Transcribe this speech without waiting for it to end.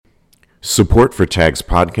Support for Tags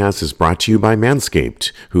Podcast is brought to you by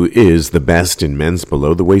Manscaped, who is the best in men's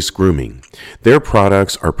below-the-waist grooming. Their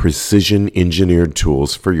products are precision-engineered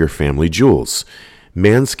tools for your family jewels.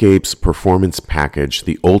 Manscaped's Performance Package,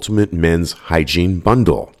 the ultimate men's hygiene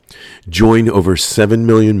bundle. Join over 7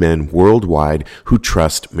 million men worldwide who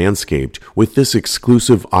trust Manscaped with this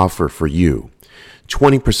exclusive offer for you.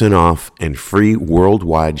 20% off and free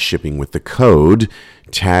worldwide shipping with the code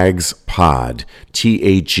TAGSPOD,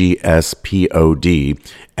 TAGSPOD,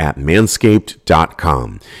 at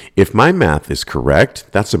manscaped.com. If my math is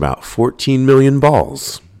correct, that's about 14 million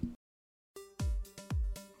balls.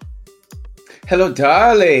 Hello,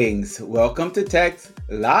 darlings. Welcome to Tags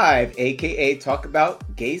Live, aka Talk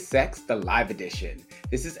About Gay Sex, the live edition.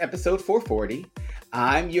 This is episode 440.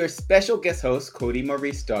 I'm your special guest host, Cody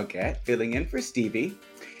Maurice Doggett, filling in for Stevie.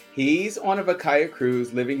 He's on a Vakaya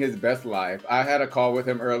cruise, living his best life. I had a call with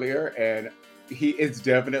him earlier, and he is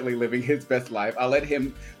definitely living his best life. I'll let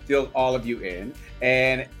him fill all of you in.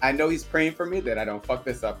 And I know he's praying for me that I don't fuck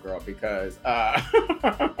this up, girl, because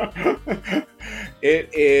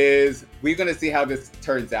we're going to see how this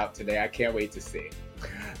turns out today. I can't wait to see.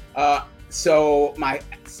 So my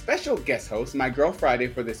special guest host, my Girl Friday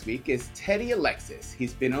for this week, is Teddy Alexis.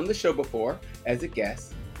 He's been on the show before as a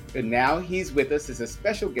guest, but now he's with us as a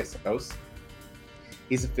special guest host.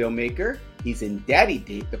 He's a filmmaker. He's in Daddy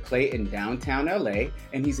Date, the play in downtown LA,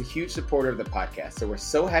 and he's a huge supporter of the podcast. So we're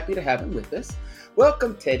so happy to have him with us.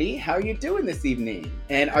 Welcome, Teddy. How are you doing this evening?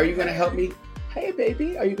 And are you going to help me? Hey,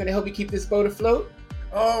 baby. Are you going to help me keep this boat afloat?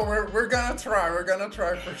 Oh, we're gonna try. We're gonna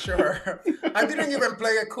try for sure. I didn't even play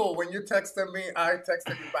it cool. When you texted me, I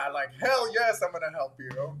texted you back like, hell yes, I'm gonna help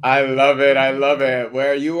you. I love it. I love it.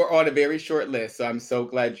 Where you were on a very short list, so I'm so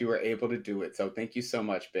glad you were able to do it. So thank you so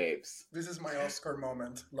much, babes. This is my Oscar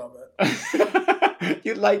moment. Love it.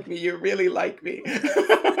 You like me. You really like me.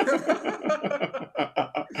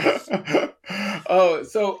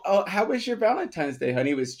 How was your Valentine's Day, honey?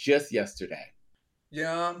 It was just yesterday.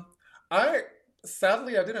 Yeah,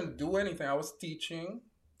 Sadly, I didn't do anything. I was teaching,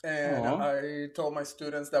 and I told my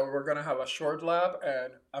students that we were going to have a short lab,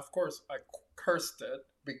 and of course, I cursed it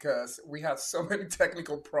because we had so many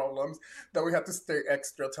technical problems that we had to stay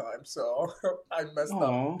extra time. So I messed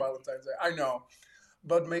up Valentine's Day. I know.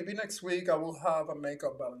 But maybe next week I will have a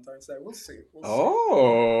makeup Valentine's Day. We'll see.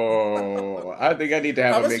 I think I need to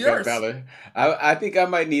have a makeup Valentine's. I think I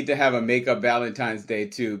might need to have a makeup Valentine's Day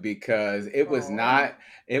too, because it was not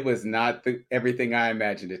everything I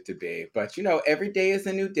imagined it to be. But every day is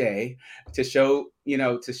a new day to show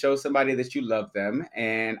somebody that you love them.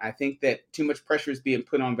 And I think that too much pressure is being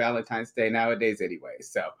put on Valentine's Day nowadays anyway.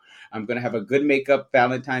 So I'm going to have a good makeup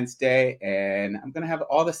Valentine's Day, and I'm going to have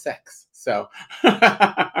all the sex. So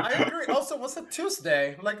I agree. Also, what's a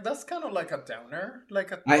Tuesday? Like, that's kind of like a downer.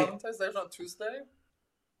 Like Valentine's Day is on Tuesday.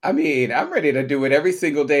 I mean, I'm ready to do it every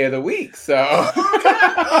single day of the week. So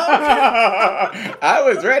I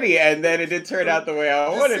was ready, and then it didn't turn out the way I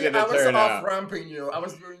wanted it to turn out. I was off-ramping you. I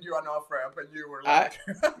was doing you an off-ramp, and you were like...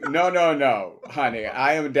 No, honey.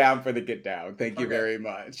 I am down for the get down. Thank you very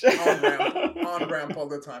much. On-ramp all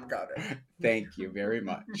the time. Got it. Thank you very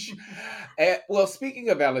much. Well, speaking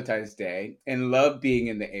of Valentine's Day and love being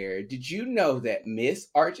in the air, did you know that Miss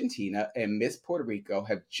Argentina and Miss Puerto Rico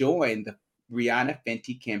have joined the Rihanna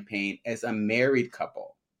Fenty campaign as a married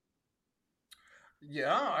couple?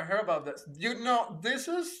 Yeah, I heard about this. This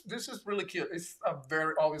is really cute. It's a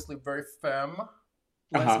very femme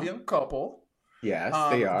lesbian couple. Yes,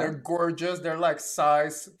 they are. They're gorgeous. They're like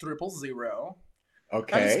size 000.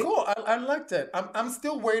 Okay. And it's cool. I liked it. I'm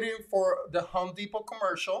still waiting for the Home Depot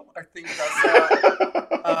commercial. I think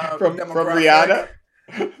that's from Rihanna.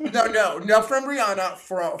 No, not from Rihanna.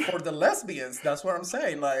 For the lesbians, that's what I'm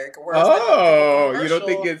saying. Like, you don't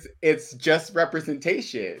think it's just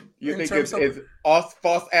representation? You think it's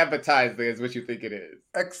false advertising? Is what you think it is?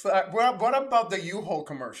 Exactly. Well, what about the U-Haul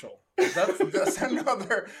commercial? That's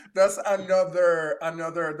another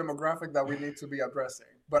demographic that we need to be addressing.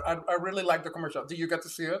 But I really like the commercial. Did you get to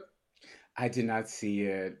see it? I did not see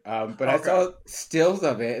it, but I saw stills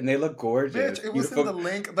of it, and they look gorgeous. Bitch, it was in the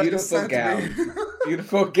link that you sent me.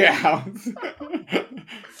 Beautiful gowns.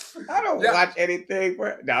 I don't watch anything.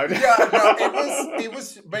 It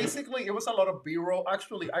was basically, it was a lot of B-roll.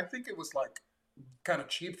 Actually, I think it was like kind of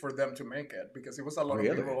cheap for them to make it because it was a lot of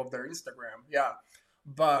B-roll of their Instagram. Yeah,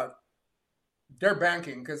 but they're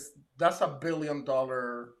banking because that's $1 billion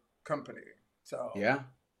company. So yeah,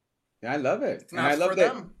 I love it. It's not for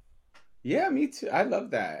them. Yeah, me too. I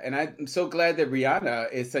love that. And I'm so glad that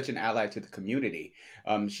Rihanna is such an ally to the community.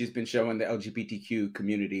 She's been showing the LGBTQ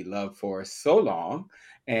community love for so long.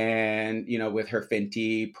 And, with her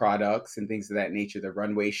Fenty products and things of that nature, the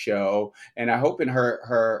runway show. And I hope in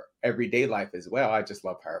her everyday life as well. I just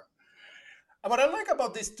love her. What I like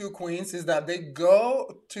about these two queens is that they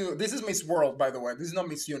go to, this is Miss World, by the way. This is not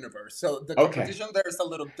Miss Universe. So the Okay. competition there is a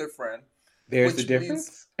little different, There's a which means,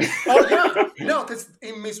 difference. oh yeah, no, because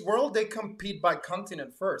in Miss World they compete by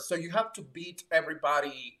continent first. So you have to beat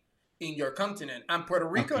everybody in your continent. And Puerto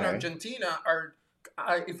Rico and Okay. Argentina are,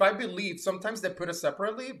 if I believe, sometimes they put it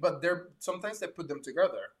separately, but sometimes they put them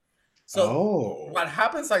together. So Oh, what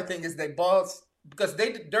happens, I think, is they both, because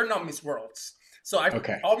they're not Miss Worlds. So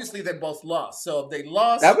okay. obviously they both lost. So they That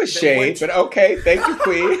lost. was They went. shade, but okay. Thank you,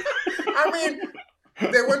 Queen. I mean,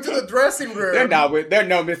 they went to the dressing They're room. not they're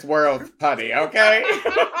no Miss World, honey, okay?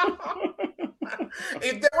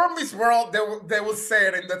 If they were Miss World, they would say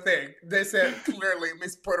it in the thing. They said clearly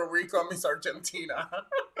Miss Puerto Rico, Miss Argentina.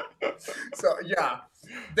 So yeah,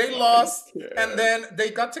 they lost, and Okay. then they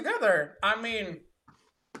got together. I mean,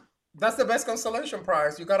 that's the best consolation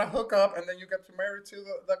prize. You got to hook up, and then you get to marry to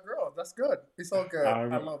that girl. That's good. It's all good.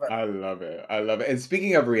 I love it. I love it. I love it. And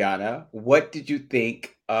speaking of Rihanna, what did you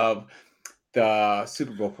think of the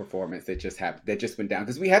Super Bowl performance that just happened, that just went down?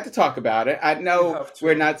 Because we had to talk about it. I We know have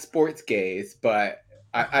we're to. not sports gays, but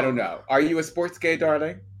I don't know. Are you a sports gay,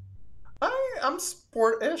 darling? I'm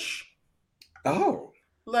sportish. Oh.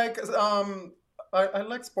 Like I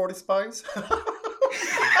like Sporty Spice.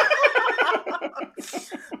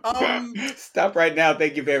 um Stop right now.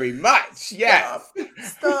 Thank you very much. Yes. Stop.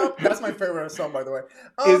 Stop. That's my favorite song, by the way.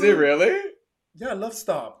 Is it Um really? yeah, I love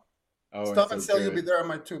Stop. Oh, it's Stop so and Sell You'll Be good. There are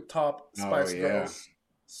my two top Oh, Spice yeah. Girls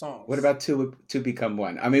What songs. about two become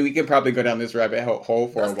one? I mean, we can probably go down this rabbit hole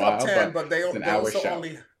for a That's top while, 10, but but they it's an they hour also show,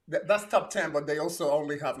 only that's top 10, but they also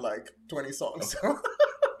only have like 20 songs.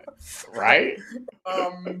 right?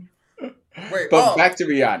 um wait, But back to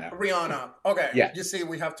Rihanna. Rihanna. Okay, you Yes, see,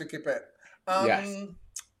 we have to keep it. yes. Um,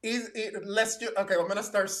 is it? Let's do. Okay, I'm gonna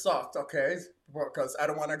start soft. Okay, because I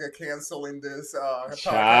don't want to get canceled in this podcast.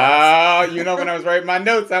 Child, when I was writing my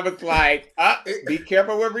notes, I was like, It, be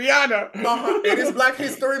careful with it is Rihanna. Black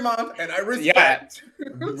History Month, and I Yeah, respect.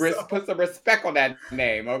 So, put some respect on that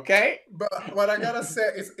name, okay? but what I gotta say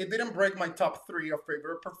is, it didn't break my top three of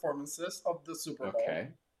favorite performances of the Super Bowl. Okay,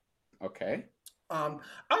 okay. I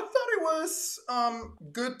thought it was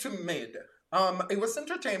good to mid. It was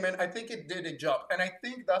entertainment. I think it did a job, and I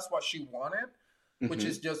think that's what she wanted, which Hmm.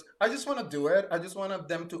 is just, I just want to do it. I just wanted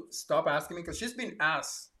them to stop asking me, because she's been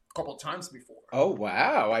asked a couple times before. Oh,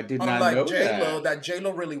 wow. I did not Unlike know J Lo, that. that J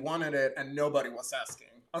Lo really wanted it, and nobody was asking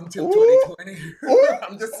until Ooh, 2020. ooh.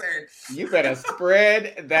 I'm just saying. You better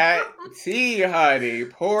spread that tea, honey.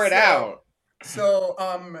 Pour it So,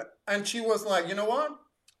 out. and she was like, you know what?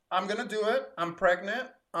 I'm gonna do it. I'm pregnant.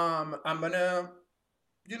 I'm gonna,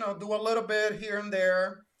 do a little bit here and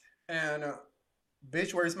there, and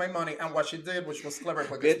bitch, where's my money? And what she did, which was clever,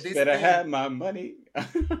 because Bitch better have my money.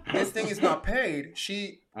 this thing is not paid.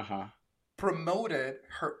 She Uh-huh. promoted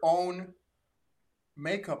her own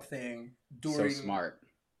makeup thing So during, smart.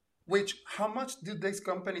 which, how much did these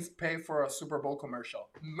companies pay for a Super Bowl commercial?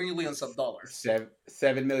 Millions of dollars.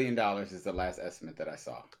 $7 million is the last estimate that I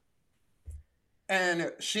saw.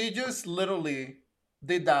 And she just literally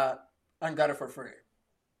did that and got it for free.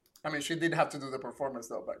 I mean, she did have to do the performance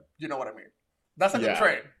though, but you know what I mean. That's a good Yeah.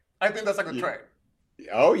 trade. I think that's a good Ye- trade.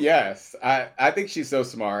 Oh yes. I think she's so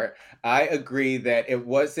smart. I agree that it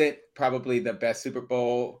wasn't probably the best Super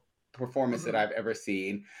Bowl performance that Hmm. I've ever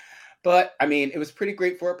seen. But I mean, it was pretty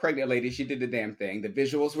great for a pregnant lady. She did the damn thing. The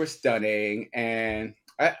visuals were stunning, and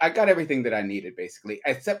I got everything that I needed basically,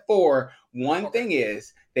 except for one Okay. thing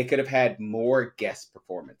is they could have had more guest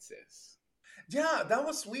performances. Yeah, that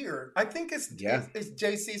was weird. I think Yeah, it's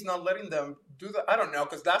JC's not letting them do that. I don't know,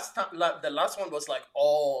 because last time, the last one was like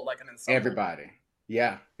all like an ensemble. everybody.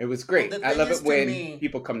 Yeah, it was Well, the great. I thing love is it to when me,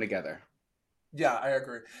 people come together. yeah, I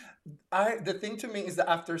agree. The thing to me is that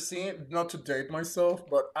after seeing, not to date myself,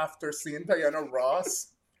 but after seeing Diana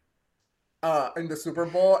Ross in the Super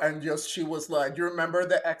Bowl, and just she was like, you remember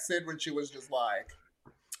the exit when she was just like,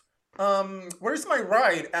 where's my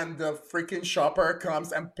ride? And the freaking shopper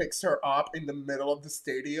comes and picks her up in the middle of the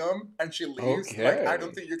stadium, and she leaves. Like, I don't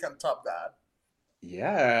Okay. think you can top that.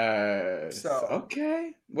 Yes. So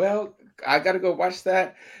Okay. Well, I got to go watch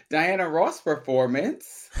that Diana Ross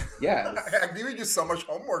performance. Yes. I'm giving you so much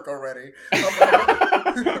homework already.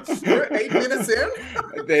 We're 8 minutes in.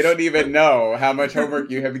 They don't even know how much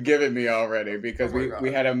homework you have given me already because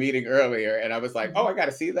we had a meeting earlier and I was like, oh, I got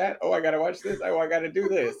to see that. Oh, I got to watch this. Oh, I got to do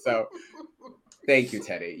this. So thank you,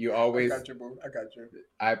 Teddy. You always. I got you, boo. I got you.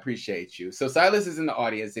 I appreciate you. So Silas is in the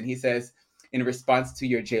audience and he says, in response to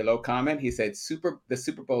your J-Lo comment, he said, the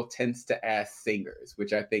Super Bowl tends to ask singers,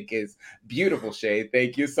 which I think is beautiful, Shay.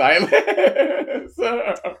 Thank you, Silas.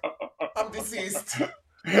 I'm deceased.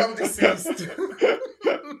 I'm deceased.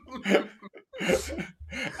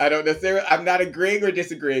 I don't necessarily. I'm not agreeing or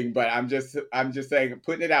disagreeing, but I'm just saying,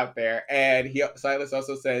 putting it out there. And Silas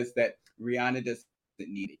also says that Rihanna doesn't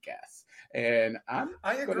need a guess, and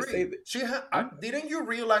I agree. Say that didn't you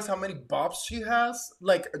realize how many bops she has?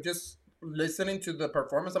 Like just listening to the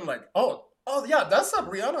performance, I'm like, oh yeah, that's a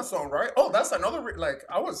Rihanna song, right? Oh, that's another.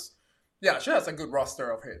 She has a good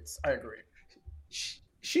roster of hits. I agree.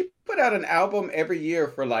 She put out an album every year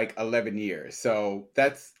for like 11 years. So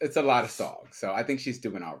it's a lot of songs. So I think she's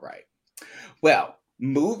doing all right. Well,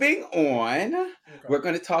 moving on, We're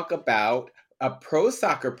going to talk about a pro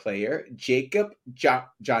soccer player, Jacob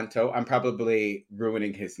Jonto. I'm probably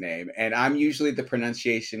ruining his name. And I'm usually the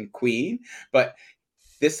pronunciation queen. But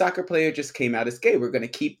this soccer player just came out as gay. We're going to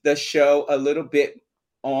keep the show a little bit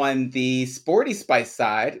on the sporty spice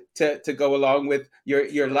side to go along with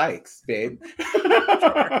your likes, babe.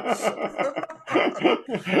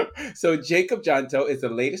 So Jacob Jonto is the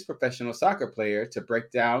latest professional soccer player to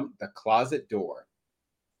break down the closet door.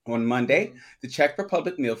 On Monday, the Czech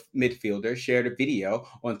Republic midfielder shared a video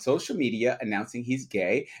on social media announcing he's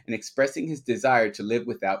gay and expressing his desire to live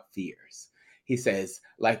without fears. He says,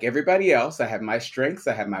 like everybody else, I have my strengths,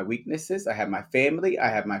 I have my weaknesses, I have my family, I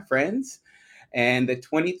have my friends. And the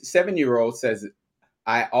 27-year-old says,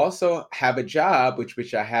 I also have a job,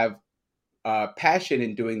 which I have passion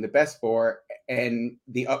in doing the best for and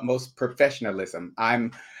the utmost professionalism. I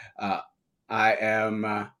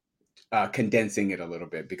am condensing it a little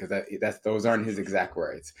bit because those aren't his exact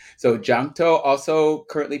words. So Jonto also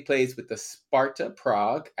currently plays with the Sparta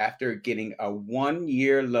Prague after getting a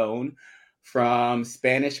 1-year loan from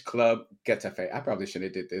Spanish club Getafe. I probably should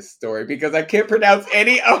have did this story because I can't pronounce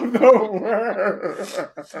any of the words.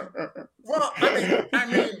 Well, I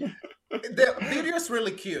mean, the video is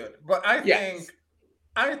really cute, but I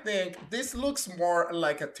think this looks more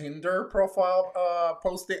like a Tinder profile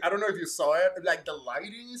posting. I don't know if you saw it. Like the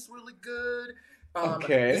lighting is really good.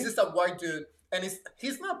 Okay. This is a white dude, and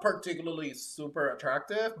he's not particularly super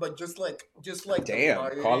attractive, but just like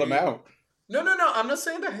damn, call him out. No. I'm not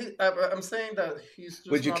saying that I'm saying that he's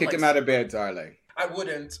just. Would you kick him out of bed, darling? I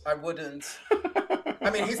wouldn't. I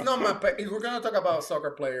mean, he's not Mbappé. If we're gonna talk about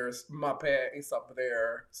soccer players, Mbappé is up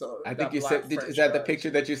there. So I think you said. Is that the picture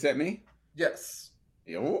that you sent me? Yes.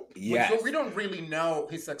 Oh, yes. So we don't really know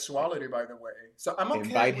his sexuality, by the way. So I'm okay.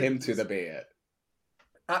 Invite him to the bed.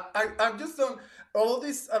 I just don't. All of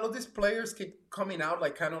these players keep coming out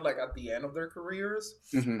like kind of like at the end of their careers.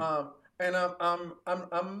 Mm-hmm. And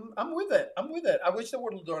I'm with it. I wish they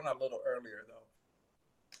would have done a little earlier though.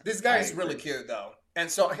 This guy is really cute though.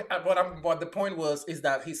 And so what the point is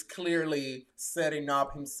that he's clearly setting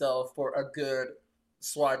up himself for a good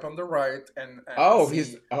swipe on the right and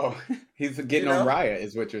he's getting on Raya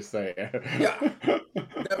is what you're saying. Yeah.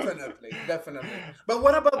 Definitely. But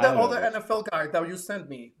what about the other NFL guy that you sent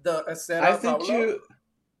me? I sent you.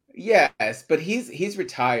 Yes, but he's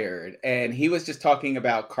retired, and he was just talking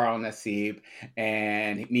about Carl Nassib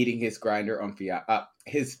and meeting his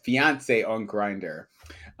his fiance on Grindr.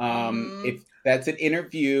 If that's an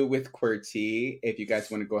interview with QWERTY, if you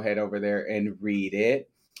guys want to go ahead over there and read it,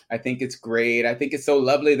 I think it's great. I think it's so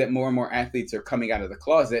lovely that more and more athletes are coming out of the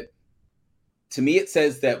closet. To me, it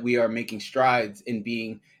says that we are making strides in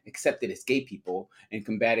being accepted as gay people and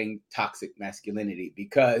combating toxic masculinity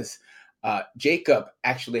because Jacob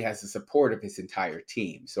actually has the support of his entire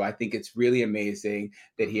team. So I think it's really amazing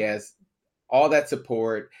that he has all that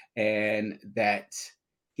support and that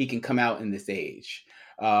he can come out in this age.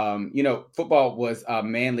 Football was a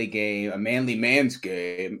manly game, a manly man's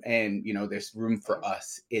game, and, there's room for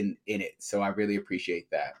us in it. So I really appreciate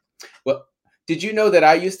that. Well, did you know that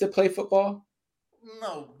I used to play football?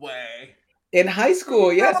 No way. In high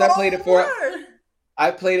school, yes, I played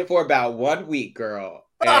it for about 1 week, girl.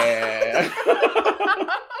 And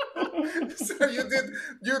so you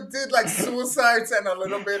did like suicides and a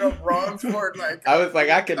little bit of runs for like. I was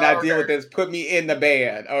like, I cannot deal with this. Put me in the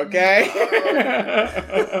band, okay?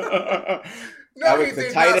 No, he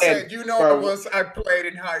did not say. I played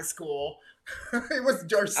in high school. It was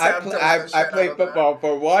George Santos. I played football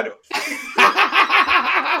for one.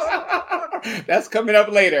 That's coming up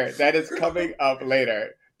later. That is coming up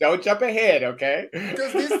later. Don't jump ahead, okay?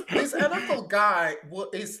 Because this NFL guy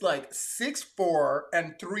is like 6'4"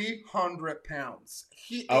 and 300 pounds.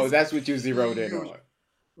 He Oh, is that's what you zeroed in huge. on.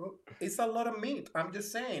 Well, it's a lot of meat. I'm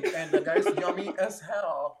just saying, and the guy's yummy as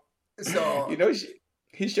hell. So You know,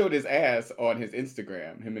 he showed his ass on his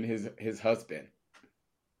Instagram, him and his husband.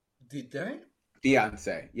 did they?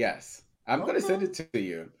 Beyonce, yes. I'm going to send Okay. it to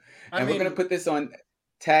you. I And we're going to mean, put this on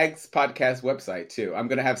Tag's podcast website too. I'm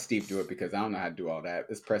going to have Steve do it because I don't know how to do all that.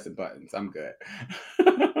 It's pressing buttons. I'm good.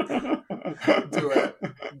 do it.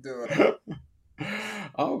 Do it.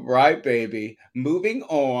 All right, baby. Moving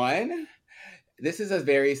on. This is a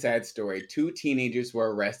very sad story. 2 teenagers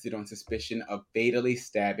were arrested on suspicion of fatally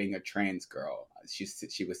stabbing a trans girl.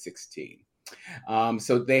 She was 16.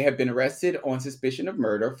 So they have been arrested on suspicion of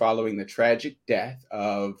murder following the tragic death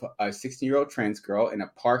of a 16-year-old trans girl in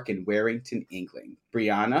a park in Warrington, England.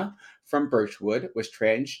 Brianna from Birchwood was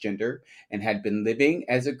transgender and had been living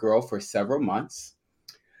as a girl for several months.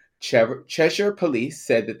 Cheshire police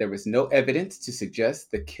said that there was no evidence to suggest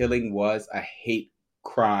the killing was a hate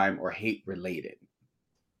crime or hate related.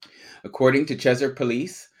 According to Cheshire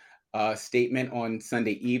police, a statement on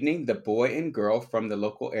Sunday evening, the boy and girl from the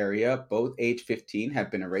local area, both age 15, have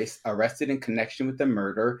been arrested in connection with the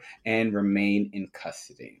murder and remain in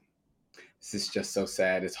custody. This is just so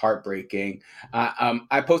sad. It's heartbreaking.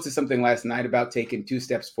 I posted something last night about taking 2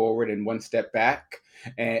 steps forward and 1 step back.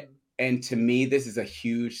 And to me, this is a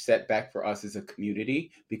huge setback for us as a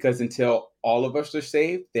community, because until all of us are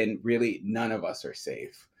safe, then really none of us are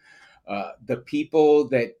safe. The people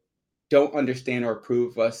that don't understand or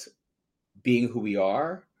approve of us being who we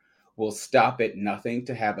are will stop at nothing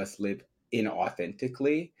to have us live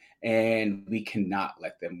inauthentically, and we cannot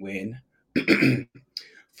let them win.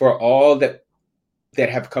 For all that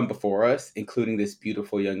have come before us, including this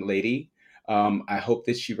beautiful young lady, I hope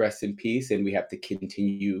that she rests in peace, and we have to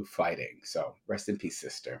continue fighting. So rest in peace,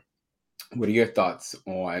 sister. What are your thoughts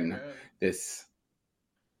on this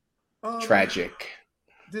tragic?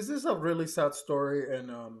 This is a really sad story,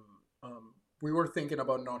 and we were thinking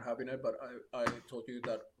about not having it, but I told you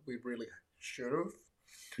that we really should have.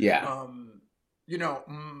 Yeah. You know,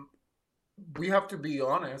 we have to be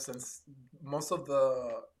honest, and most of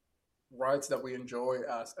the rights that we enjoy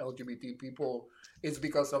as LGBT people is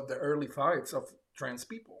because of the early fights of trans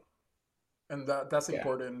people, and that's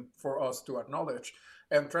important for us to acknowledge.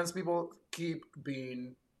 And trans people keep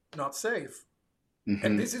being not safe,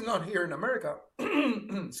 and this is not here in America.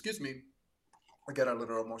 Excuse me, I get a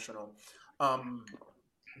little emotional.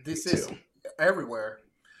 This is everywhere.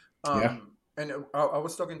 And I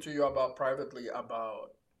was talking to you about privately about,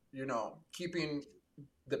 keeping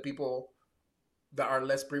the people that are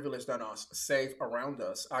less privileged than us safe around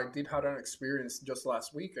us. I did have an experience just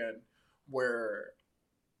last weekend where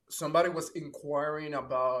somebody was inquiring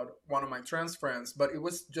about one of my trans friends, but it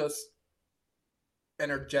was just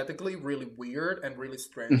energetically really weird and really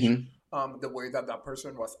strange. The way that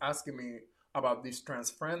person was asking me about this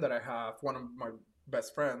trans friend that I have, one of my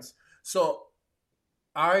best friends. So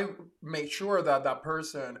I made sure that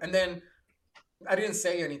person, and then I didn't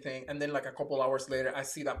say anything. And then like a couple hours later, I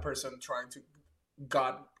see that person trying to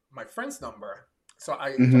got my friend's number. So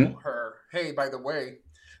I told her, hey, by the way,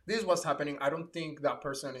 this is what's happening. I don't think that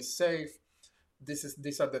person is safe.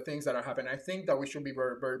 These are the things that are happening. I think that we should be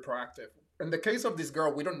very, very proactive. In the case of this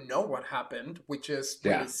girl, we don't know what happened, which is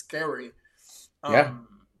really scary.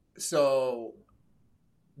 So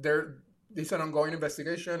there's an ongoing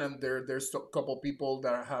investigation, and there's a couple people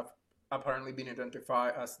that have apparently been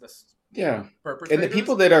identified as the perpetrators. And the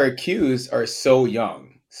people that are accused are so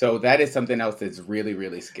young. So that is something else that's really,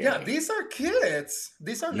 really scary. Yeah, these are kids.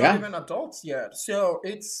 These are not even adults yet. So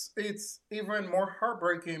it's even more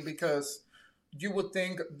heartbreaking, because you would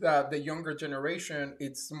think that the younger generation,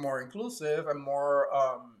 it's more inclusive and more,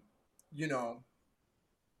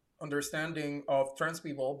 understanding of trans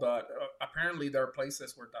people, but apparently there are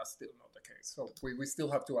places where that's still not the case. So we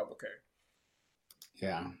still have to advocate.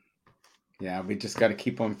 Yeah, we just got to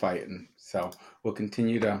keep on fighting. So we'll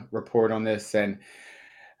continue to report on this, and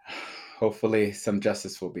hopefully some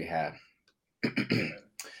justice will be had.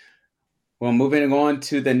 Well, moving on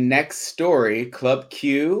to the next story, Club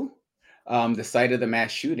Q, the site of the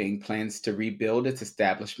mass shooting, plans to rebuild its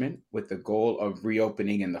establishment with the goal of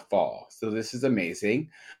reopening in the fall. So this is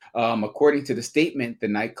amazing. According to the statement, the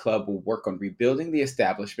nightclub will work on rebuilding the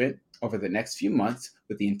establishment over the next few months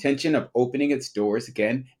with the intention of opening its doors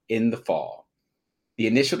again in the fall. The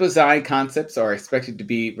initial design concepts are expected to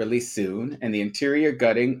be released soon, and the interior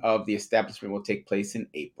gutting of the establishment will take place in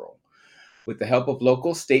April. With the help of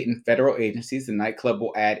local, state, and federal agencies, the nightclub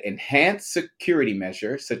will add enhanced security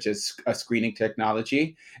measures such as a screening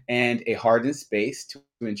technology and a hardened space to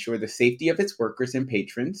ensure the safety of its workers and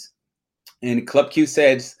patrons. And Club Q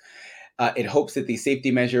says it hopes that these safety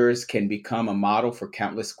measures can become a model for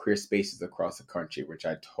countless queer spaces across the country, which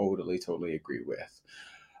I totally agree with.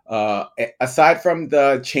 Aside from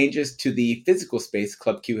the changes to the physical space,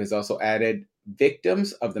 Club Q has also added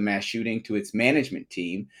victims of the mass shooting to its management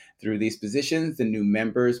team. Through these positions, the new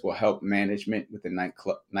members will help management with the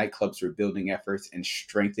nightclub's rebuilding efforts and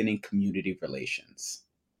strengthening community relations.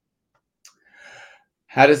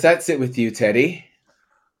 How does that sit with you, Teddy?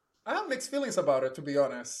 I have mixed feelings about it, to be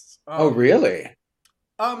honest. Oh, really?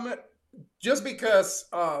 Just because,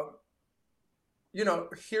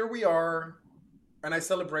 here we are, and I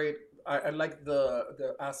celebrate. I like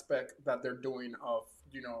the aspect that they're doing of,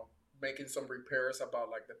 making some repairs about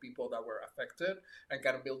like the people that were affected and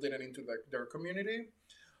kind of building it into their community.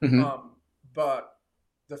 Mm-hmm. But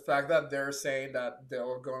the fact that they're saying that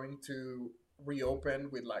they're going to reopen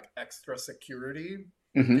with like extra security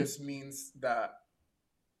just means that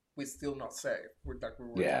we're still not safe, like we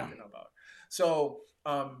were talking about. So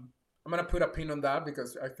I'm gonna put a pin on that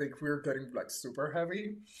because I think we're getting like super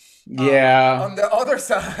heavy. Yeah. On the other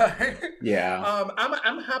side,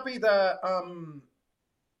 I'm happy that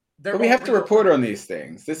but we have to report on these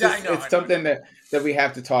things. It's something that we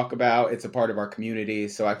have to talk about. It's a part of our community.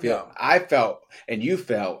 So I felt, and you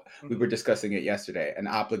felt, we were discussing it yesterday, an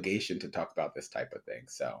obligation to talk about this type of thing.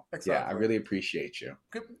 So yeah, I really appreciate you.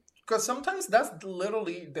 Because sometimes that's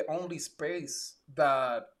literally the only space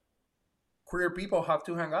that queer people have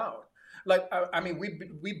to hang out. Like, I mean,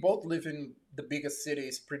 we both live in the biggest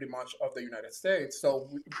cities pretty much of the United States. So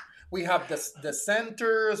we have the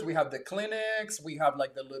centers, we have the clinics, we have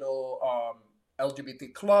like the little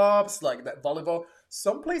LGBT clubs, like that volleyball.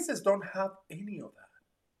 Some places don't have any of that.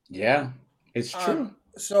 Yeah, it's true.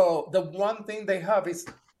 So the one thing they have is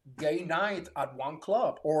gay night at one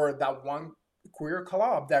club or that one queer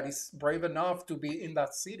club that is brave enough to be in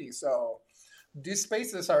that city. So these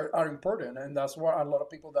spaces are important, and that's what a lot of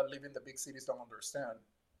people that live in the big cities don't understand.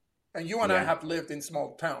 And you and I have lived in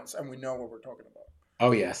small towns, and we know what we're talking about.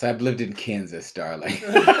 Oh yes, I've lived in Kansas, darling.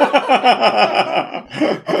 Okay,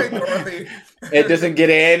 Dorothy. It doesn't get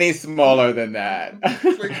any smaller than that.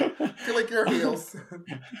 Click your heels.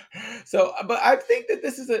 So, but I think that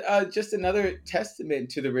this is just another testament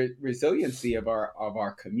to the resiliency of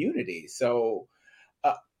our community. So,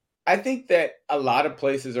 I think that a lot of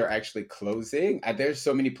places are actually closing. There's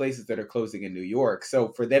so many places that are closing in New York. So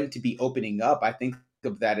for them to be opening up, I think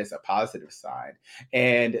of that as a positive sign.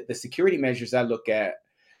 And the security measures I look at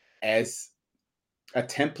as a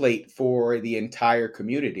template for the entire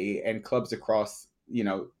community and clubs across,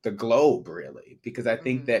 the globe, really, because I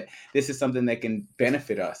think that this is something that can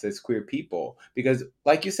benefit us as queer people. Because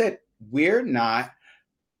like you said,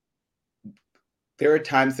 there are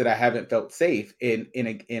times that I haven't felt safe in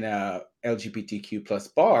a LGBTQ plus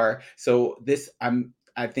bar. So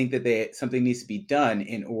I think that something needs to be done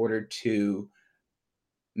in order to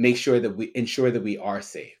make sure that we ensure that we are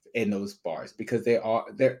safe in those bars, because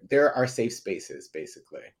there are safe spaces,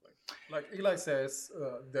 basically. Like Eli says,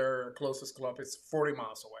 their closest club is 40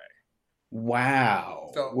 miles away.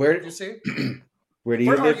 Wow. So where you see? Where do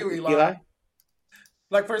you live, Eli?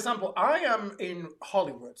 Like, for example, I am in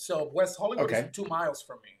Hollywood. So West Hollywood is 2 miles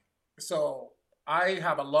from me. So I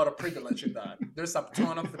have a lot of privilege in that. There's a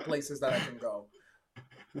ton of the places that I can go.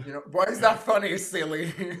 Why is that funny,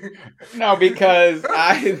 silly? No, because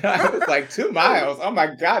I was like 2 miles. Oh my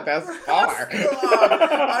God, that's far.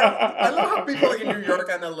 I love how people in New York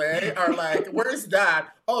and LA are like, where is that?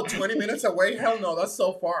 Oh, 20 minutes away? Hell no, that's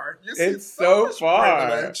so far. It's so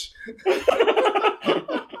far.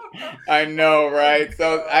 I know, right?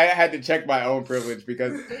 So I had to check my own privilege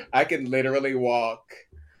because I can literally walk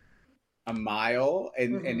a mile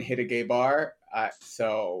and hit a gay bar.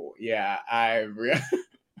 So yeah,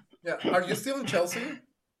 Yeah. Are you still in Chelsea?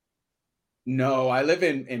 No, I live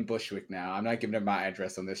in Bushwick now. I'm not giving up my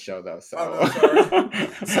address on this show, though. So, no, sorry.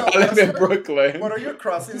 So I live in Brooklyn. What are your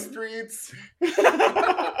crossing streets?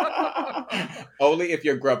 Only if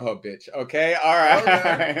you're Grubhub, bitch. Okay? All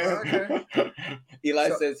right. Okay. Eli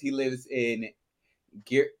says he lives in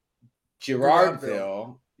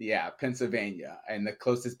Girardville, Pennsylvania. And the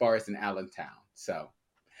closest bar is in Allentown. So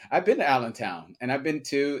I've been to Allentown, and I've been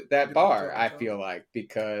to that bar, I feel like,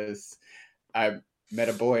 because I met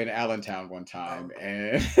a boy in Allentown one time,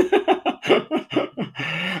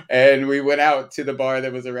 and we went out to the bar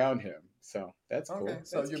that was around him. So that's cool. Okay,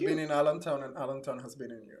 so you've been in Allentown, and Allentown has been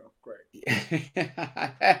in you. Great.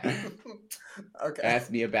 Okay. Ask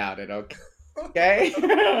me about it. Okay. Okay?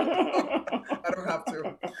 I don't have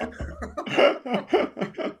to.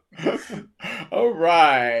 All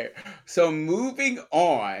right. So moving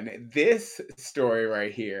on, this story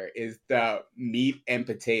right here is the meat and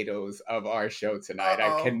potatoes of our show tonight. I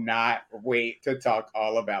Uh-oh. cannot wait to talk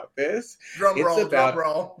all about this. Drum roll, drum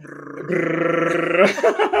roll.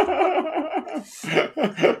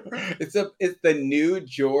 It's the new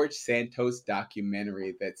George Santos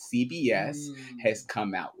documentary that CBS has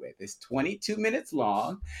come out with. It's 22 minutes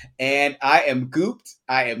long, and I am gooped,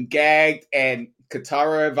 I am gagged, and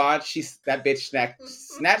Katara Avant, that bitch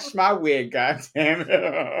snatched my wig, goddamn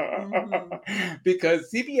it.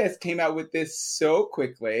 Because CBS came out with this so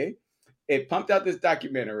quickly. It pumped out this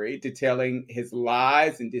documentary detailing his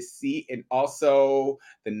lies and deceit, and also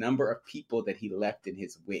the number of people that he left in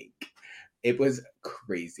his wake. It was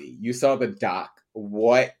crazy. You saw the doc.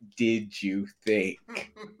 What did you think?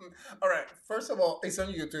 All right. First of all, it's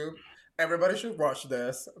on YouTube. Everybody should watch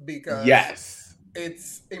this because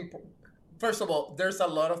it's important. First of all, there's a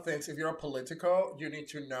lot of things. If you're a political, you need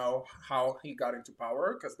to know how he got into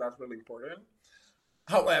power because that's really important.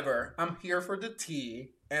 However, I'm here for the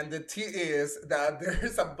tea, and the tea is that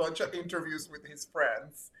there's a bunch of interviews with his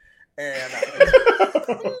friends, and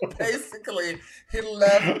basically he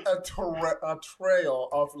left a trail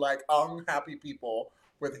of like unhappy people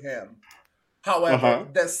with him. However,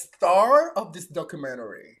 the star of this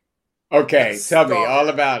documentary, okay, tell me all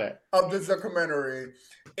about it. Of this documentary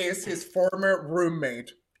is his former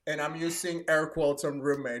roommate. And I'm using air quotes on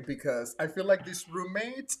roommate because I feel like this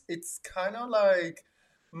roommate, it's kind of like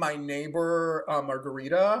my neighbor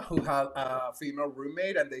Margarita, who had a female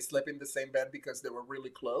roommate and they slept in the same bed because they were really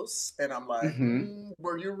close. And I'm like,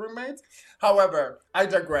 were you roommates? However, I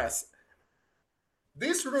digress.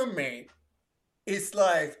 This roommate is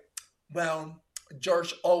like, well,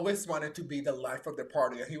 George always wanted to be the life of the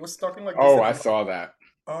party. And he was talking like this. Oh, I saw that.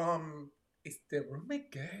 Is the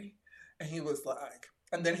roommate gay? And he was like,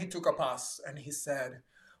 and then he took a pause and he said,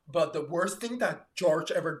 but the worst thing that George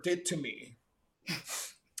ever did to me,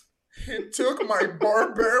 he took my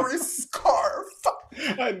Burberry scarf.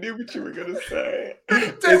 I knew what you were going to say.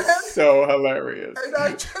 It's so hilarious. And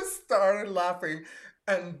I just started laughing.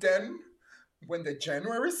 And then when the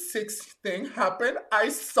January 6th thing happened, I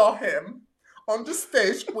saw him on the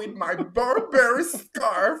stage with my Burberry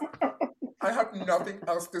scarf. I have nothing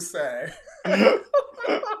else to say.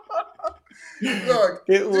 Look,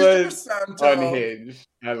 it was unhinged.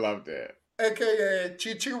 I loved it. AKA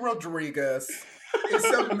Chichi Rodriguez is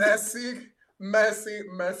a messy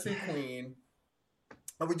queen.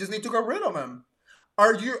 And we just need to get rid of him.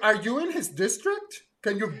 Are you in his district?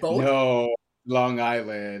 Can you vote? No, Long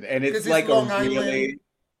Island. And it's like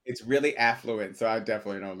it's really affluent, so I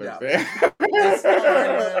definitely don't live there. It's Long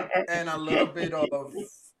Island and a little bit of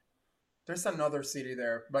there's another city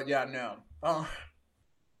there, but yeah, no.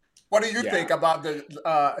 What do you think about the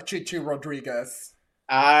Chichi Rodriguez?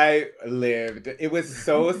 I lived. It was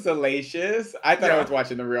so salacious. I thought I was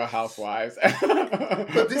watching The Real Housewives.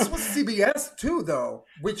 But this was CBS too, though.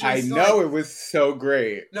 Which is I know, it was so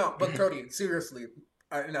great. No, but Cody, seriously,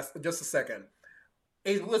 just a second.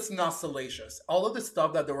 It was not salacious. All of the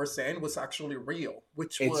stuff that they were saying was actually real,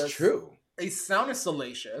 was true. It sounded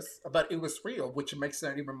salacious, but it was real, which makes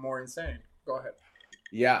it even more insane. Go ahead.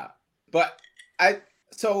 Yeah, but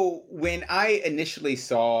So when I initially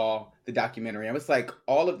saw the documentary, I was like,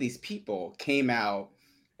 all of these people came out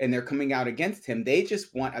and they're coming out against him. They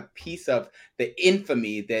just want a piece of the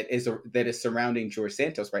infamy that is surrounding George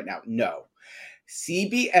Santos right now. No.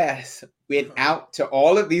 CBS went out to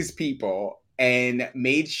all of these people and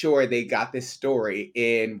made sure they got this story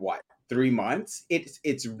in 3 months?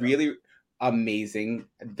 It's really amazing,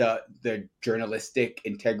 the journalistic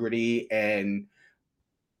integrity and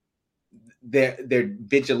their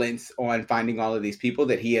vigilance on finding all of these people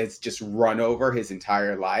that he has just run over his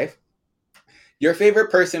entire life. Your favorite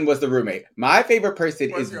person was the roommate. My favorite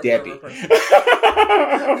person is Debbie.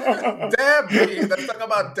 Debbie. Let's talk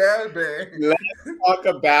about Debbie. Let's talk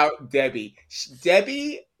about Debbie.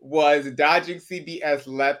 Debbie was dodging CBS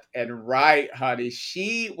left and right, honey.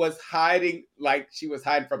 She was hiding like she was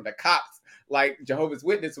hiding from the cops, like Jehovah's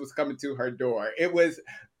Witness was coming to her door. It was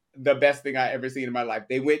the best thing I ever seen in my life.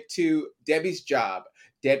 They went to Debbie's job.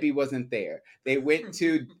 Debbie wasn't there. They went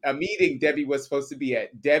to a meeting Debbie was supposed to be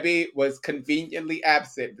at. Debbie was conveniently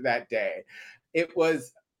absent that day. It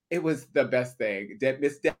was the best thing.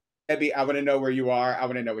 Miss Debbie, I want to know where you are. I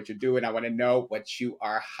want to know what you're doing. I want to know what you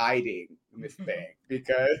are hiding, Miss Thing,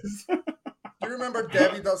 because Do you remember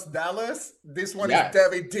Debbie Does Dallas? This one Yes. is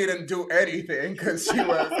Debbie didn't do anything because she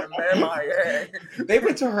was an MIA. They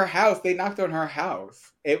went to her house. They knocked on her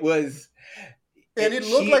house. It was... And it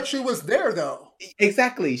looked like she was there, though.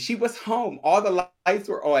 Exactly. She was home. All the lights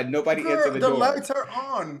were on. Nobody answered the door. The lights are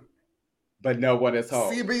on. But no one is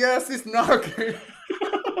home. CBS is knocking.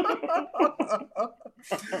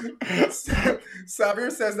 Xavier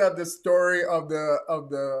says that the story of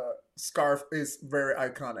the scarf is very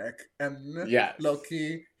iconic, and yes,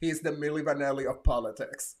 low-key, he's the Milli Vanilli of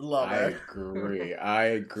politics. Love it. I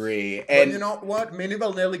agree. And but you know what? Milli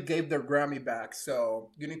Vanilli gave their Grammy back, so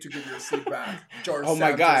you need to give your seat back. George oh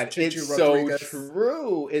Santos, my God, Chichi it's Rodriguez. So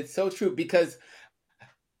true. It's so true because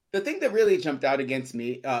the thing that really jumped out against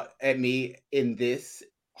me at me in this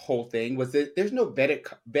whole thing was that there's no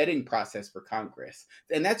vetting process for Congress,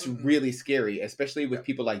 and that's really scary, especially with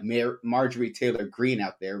people like Marjorie Taylor Greene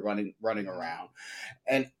out there running around,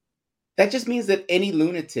 and that just means that any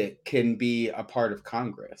lunatic can be a part of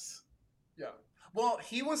Congress. Yeah, well,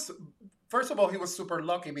 first of all, he was super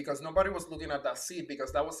lucky because nobody was looking at that seat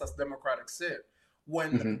because that was a Democratic seat.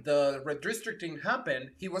 When the redistricting happened,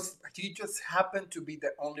 he just happened to be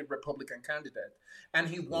the only Republican candidate, and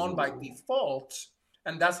he won by default.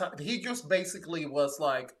 And that's how he just basically was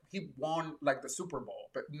like, he won like the Super Bowl,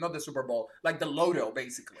 but not the Super Bowl, like the Lotto,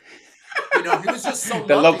 basically. You know, he was just so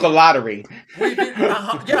the lucky. Local lottery. We did,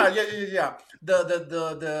 yeah.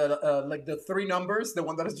 The like the 3 numbers, the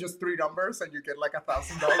one that is just 3 numbers, and you get like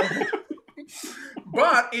 $1,000.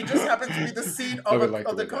 But it just happened to be the seat of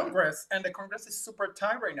the Congress, and the Congress is super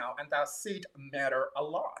tight right now, and that seat matter a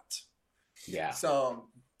lot. Yeah. So.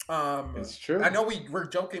 It's true. I know we're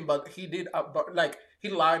joking, but he did, but like he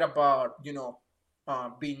lied about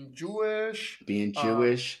being Jewish. Being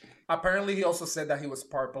Jewish. Apparently, he also said that he was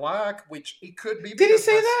part black, which it could be. Did he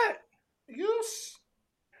say that? Yes.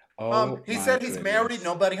 He said he's married.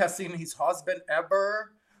 Nobody has seen his husband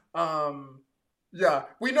ever. Yeah,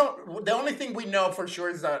 we know. The only thing we know for sure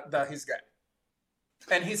is that he's gay.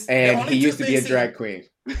 And he used to be a drag queen.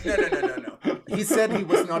 No. He said he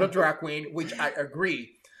was not a drag queen, which I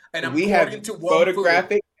agree. And we have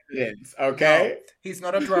photographic evidence, okay? No, he's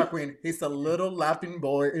not a drag queen. He's a little Latin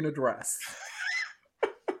boy in a dress.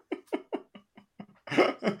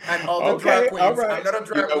 And all the drag queens, right. I'm not a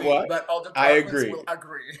drag queen, but all the drag queens will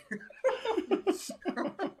agree.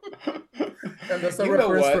 And that's a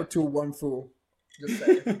reference for To Wong Foo. Just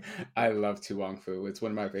saying. I love To Wong Foo. It's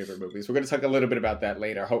one of my favorite movies. We're going to talk a little bit about that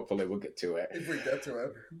later. Hopefully we'll get to it. If we get to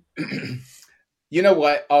it. You know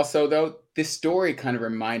what? Also, though, this story kind of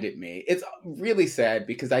reminded me. It's really sad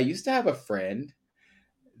because I used to have a friend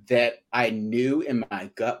that I knew in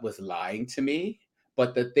my gut was lying to me.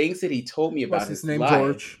 But the things that he told me about his name, life,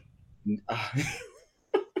 George?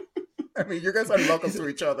 I mean, you guys are local to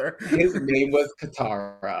each other. His name was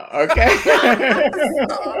Katara, okay?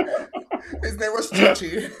 His name was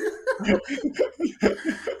Chichi.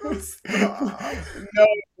 No,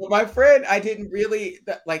 my friend, I didn't really,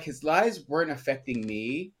 like, his lies weren't affecting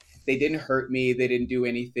me. They didn't hurt me. They didn't do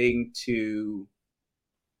anything to,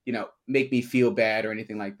 make me feel bad or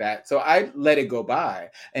anything like that. So I let it go by.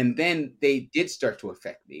 And then they did start to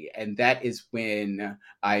affect me. And that is when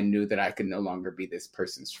I knew that I could no longer be this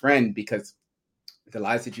person's friend, because the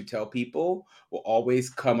lies that you tell people will always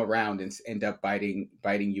come around and end up biting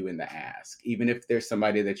you in the ass, even if there's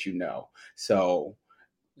somebody that you know. So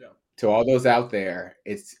to all those out there,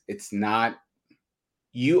 it's not,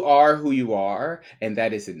 you are who you are, and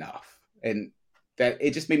that is enough. And that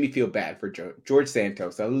it just made me feel bad for George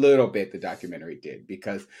Santos a little bit. The documentary did,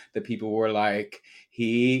 because the people were like,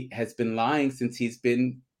 he has been lying since he's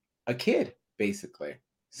been a kid, basically.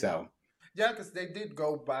 So yeah, because they did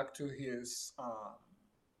go back to his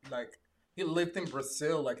like he lived in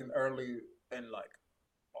Brazil like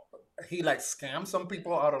he like scammed some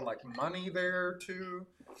people out of like money there too.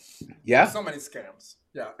 Yeah, so many scams.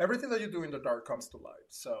 Yeah, everything that you do in the dark comes to light.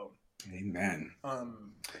 So amen.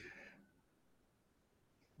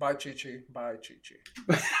 Bye, Chichi. Bye, Chichi.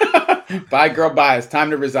 Bye, girl. Bye. It's time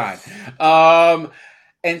to resign.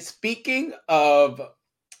 And speaking of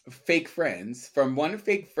fake friends, from one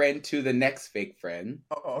fake friend to the next fake friend,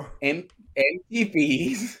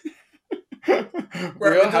 MTV's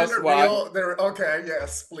Real Housewives. Okay,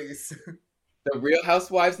 yes, please. The Real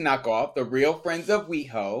Housewives knockoff, The Real Friends of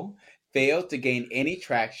WeHo, failed to gain any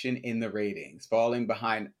traction in the ratings, falling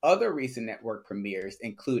behind other recent network premieres,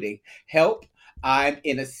 including Help, I'm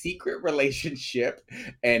in a Secret Relationship,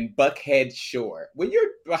 and Buckhead Shore. When you're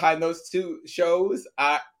behind those two shows,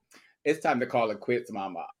 it's time to call it quits,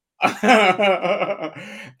 mama.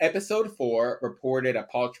 Episode 4 reported a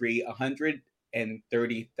paltry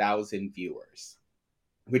 130,000 viewers,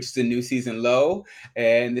 which is a new season low.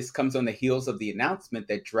 And this comes on the heels of the announcement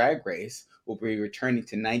that Drag Race will be returning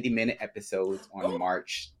to 90-minute episodes on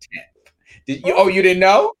March 10th. You didn't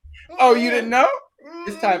know? Oh, you didn't know?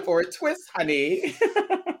 It's time for a twist, honey.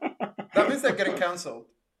 That means they're getting canceled.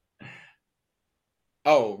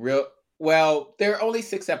 Oh, real? Well, there are only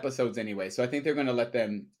 6 episodes anyway, so I think they're going to let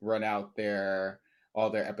them run out all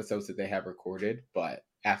their episodes that they have recorded. But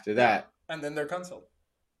after that, and then they're canceled.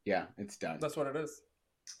 Yeah, it's done. That's what it is.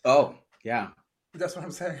 Oh, yeah. That's what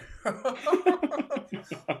I'm saying.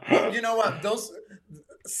 You know what? Those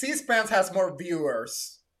C-SPAN has more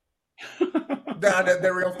viewers than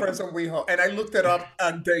the Real Friends on WeHo, and I looked it up,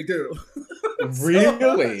 and they do.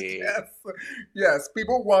 Really? Yes.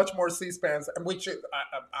 People watch more C-SPANs, which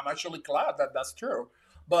I'm actually glad that that's true.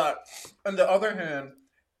 But on the other hand,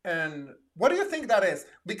 and what do you think that is?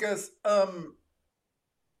 Because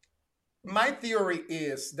my theory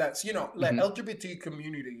is that LGBT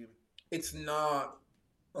community, it's not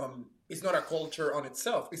a culture on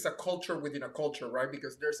itself. It's a culture within a culture, right?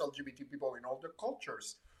 Because there's LGBT people in all the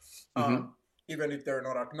cultures. Even if they're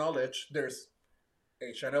not acknowledged, there's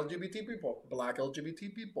Asian LGBT people, Black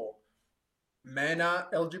LGBT people, MENA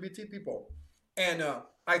LGBT people. And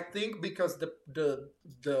I think because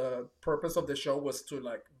the purpose of the show was to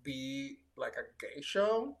be like a gay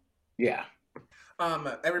show. Yeah.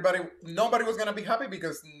 Nobody was gonna be happy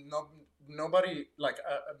because nobody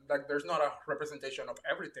there's not a representation of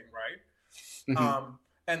everything, right?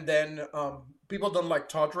 And then people don't like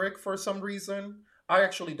Todrick for some reason. I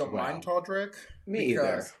actually don't mind Todrick. Me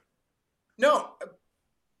either. No,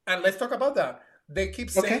 and let's talk about that. They keep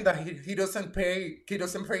saying that he doesn't pay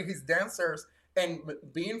his dancers, and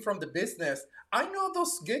being from the business, I know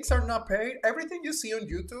those gigs are not paid. Everything you see on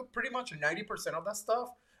YouTube, pretty much 90% of that stuff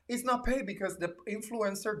is not paid because the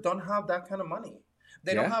influencer don't have that kind of money.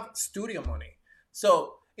 They don't have studio money.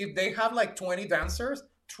 So if they have 20 dancers,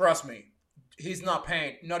 trust me, he's not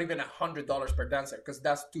paying not even $100 per dancer because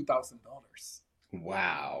that's $2,000.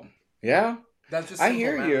 Wow. Yeah. That's just I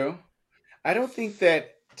hear you. I don't think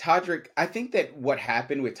that Todrick, I think that what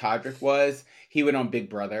happened with Todrick was he went on Big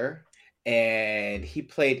Brother and he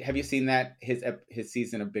played, have you seen that? His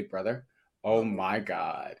season of Big Brother? Oh my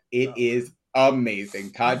God. It is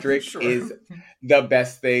amazing. Todrick is the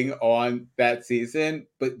best thing on that season,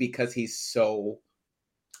 but because he's so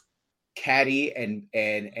catty and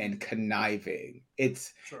conniving,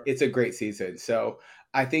 it's a great season. So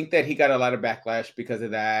I think that he got a lot of backlash because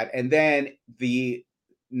of that. And then the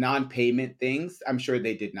non-payment things, I'm sure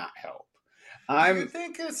they did not help. Do you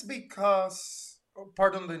think it's because,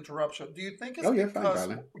 pardon the interruption, do you think it's because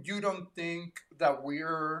you don't think that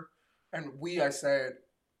I said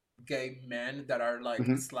gay men that are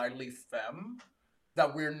slightly femme,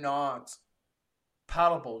 that we're not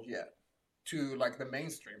palatable yet to the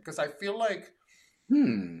mainstream? Because I feel like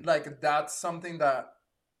that's something that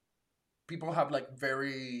people have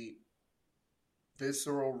very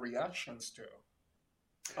visceral reactions to.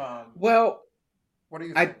 Well, what do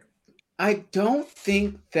you think? I don't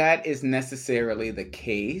think that is necessarily the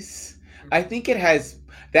case. I think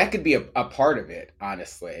that could be a part of it,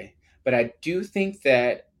 honestly. But I do think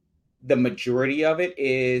that the majority of it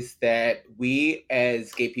is that we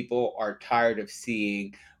as gay people are tired of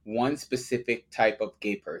seeing one specific type of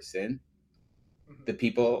gay person. The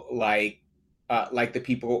people like the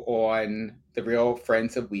people on The Real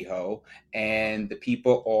Friends of WeHo and the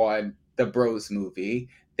people on the Bros movie,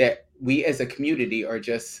 that we as a community are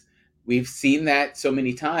just, we've seen that so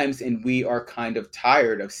many times and we are kind of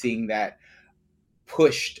tired of seeing that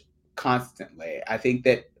pushed constantly. I think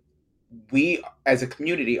that we as a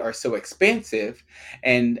community are so expansive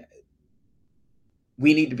and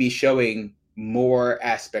we need to be showing more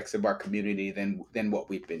aspects of our community than what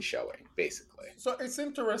we've been showing, basically. So it's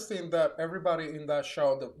interesting that everybody in that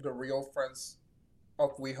show, the Real Friends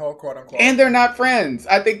of WeHo, quote unquote, and they're not friends.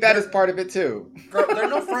 I think that is part of it too. They're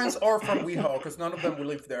not friends or from WeHo because none of them will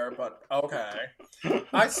live there. But okay,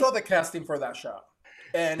 I saw the casting for that show,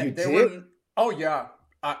 and they were. Oh yeah,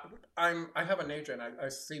 I have an agent. I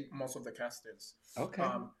see most of the castings. Okay,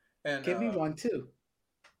 and give me one too.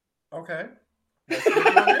 Okay. Let's give you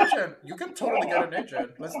an agent. You can totally get an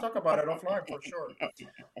agent. Let's talk about it offline for sure.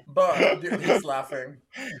 But he's laughing.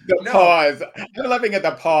 Pause. I'm laughing at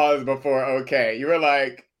the pause before okay. You were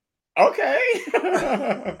like, okay.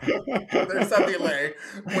 There's a delay.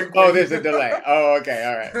 Wink, oh, there's a delay. Oh, okay.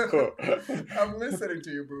 All right. Cool. I'm listening to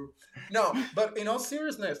you, boo. No, but in all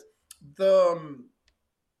seriousness,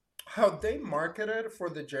 how they marketed for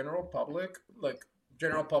the general public,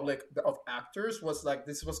 general public of actors was like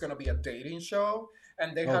this was going to be a dating show,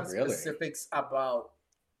 and they had really? specifics about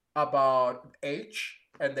age,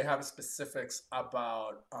 and they have specifics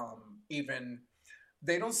about even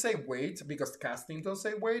they don't say weight because casting don't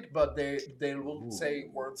say weight, but they will say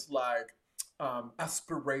words like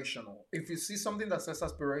aspirational. If you see something that says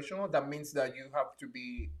aspirational, that means that you have to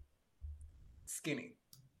be skinny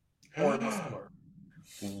or muscular.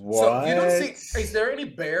 What? So you don't see. Is there any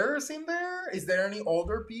bears in there? Is there any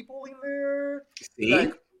older people in there? See?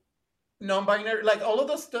 Like non-binary, like all of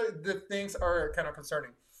those the things are kind of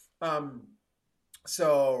concerning.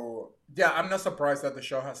 So yeah, I'm not surprised that the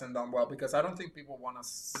show hasn't done well because I don't think people want to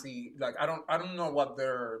see. Like I don't know what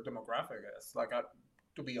their demographic is. Like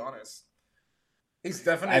to be honest, it's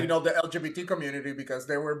definitely the LGBT community because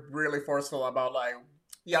they were really forceful about like,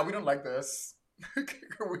 yeah, we don't like this.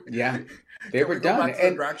 They were done.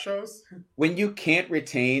 And drag shows. When you can't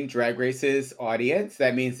retain Drag Race's audience,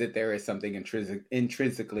 that means that there is something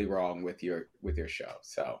intrinsically wrong with your show.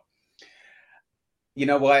 So, you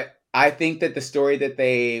know what? I think that the story that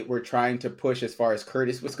they were trying to push as far as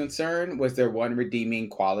Curtis was concerned was their one redeeming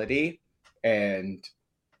quality. And,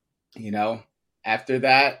 after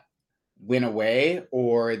that went away,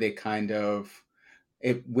 or they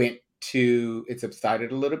it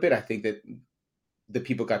subsided a little bit. I think that the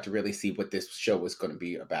people got to really see what this show was going to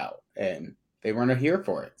be about, and they weren't here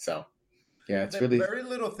for it. So, yeah, it's really very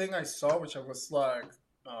little thing I saw, which I was like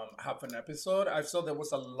half an episode. I saw there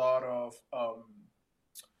was a lot of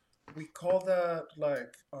we call that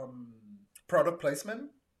like product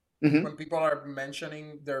placement when people are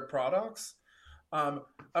mentioning their products. I'm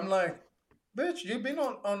like, bitch, you've been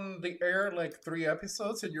on the air like 3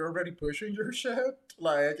 episodes and you're already pushing your shit.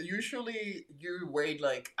 Like usually you wait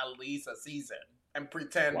like at least a season and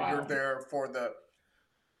pretend you're there for the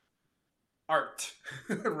art,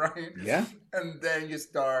 right? Yeah. And then you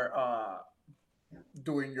start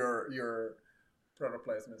doing your product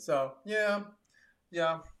placement. So yeah.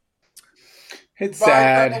 It's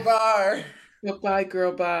sad. Bye. Goodbye,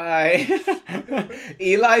 girl, bye.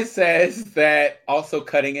 Eli says that also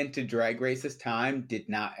cutting into Drag Race's time did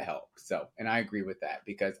not help. So, and I agree with that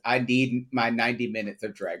because I need my 90 minutes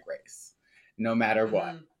of Drag Race, no matter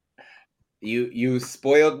what. You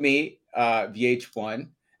spoiled me, VH1,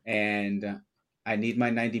 and I need my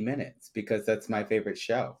 90 minutes because that's my favorite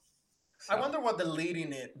show. So. I wonder what the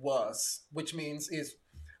leading it was, which means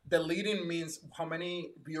the leading means how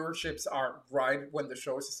many viewerships are right when the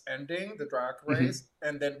show is ending, the Drag Race,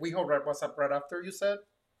 and then We Ho Red was up right after, you said?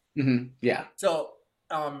 Yeah. So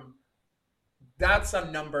that's a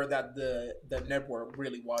number that the network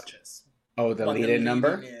really watches. Oh, the lead-in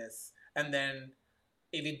number? Is. And then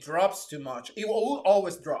if it drops too much, it will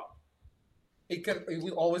always drop. It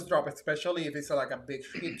will always drop, especially if it's like a big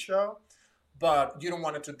hit show. But you don't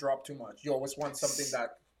want it to drop too much. You always want something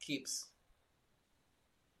that keeps.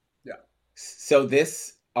 Yeah. So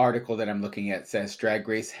this article that I'm looking at says Drag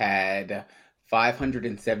Race had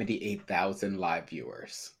 578,000 live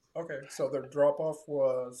viewers. Okay, so the drop-off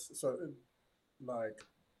was like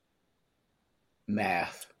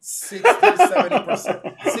math 60 or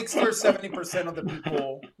 70% of the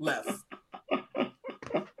people left.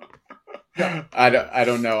 Yeah. I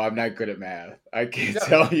don't know. I'm not good at math. I can't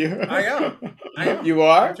tell you. I am. You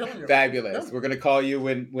are? I'm telling you. Fabulous. Yeah. We're going to call you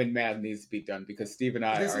when math needs to be done because Steve and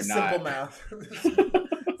I this are is not. Simple math.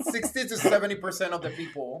 60 to 70% of the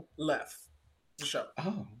people left the show.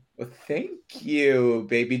 Oh, well, thank you,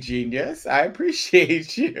 baby genius. I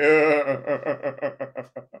appreciate you.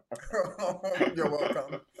 You're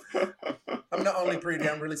welcome. I'm not only pretty,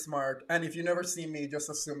 I'm really smart. And if you never see me, just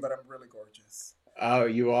assume that I'm really gorgeous. Oh,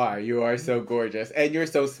 you are. You are so gorgeous. And you're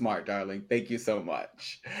so smart, darling. Thank you so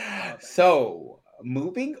much. So,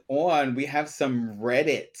 moving on, we have some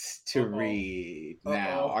Reddits to read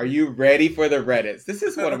now. Are you ready for the Reddits? This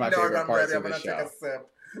is one of my favorite parts of the show.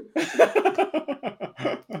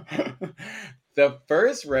 The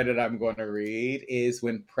first Reddit I'm going to read is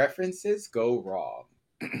When Preferences Go Wrong.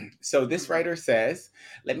 So this writer says,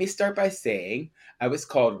 let me start by saying I was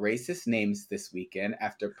called racist names this weekend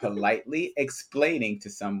after politely explaining to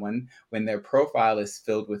someone when their profile is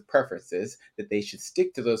filled with preferences that they should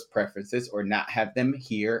stick to those preferences or not have them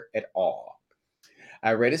here at all.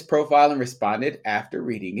 I read his profile and responded after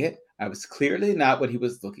reading it. I was clearly not what he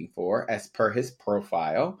was looking for as per his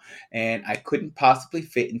profile, and I couldn't possibly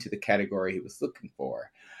fit into the category he was looking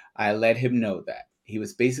for. I let him know that. He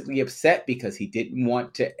was basically upset because he didn't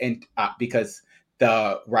want to, because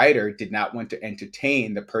the writer did not want to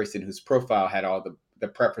entertain the person whose profile had all the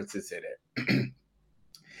preferences in it.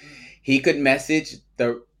 He could message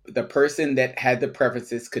the the person that had the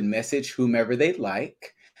preferences could message whomever they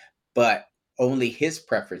like, but only his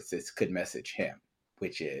preferences could message him,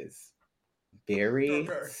 which is very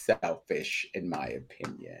selfish in my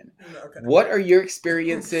opinion. Okay. What are your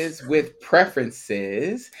experiences with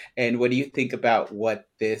preferences, and what do you think about what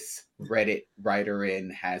this Reddit writer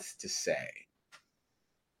in has to say?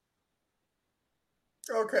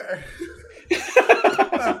 Okay. This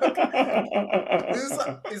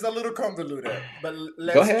is a little convoluted, but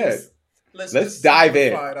let's just dive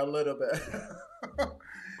in a little bit.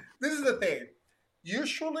 This is the thing.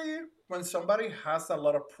 Usually, when somebody has a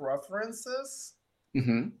lot of preferences,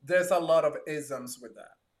 there's a lot of isms with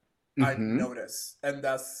that. I notice, and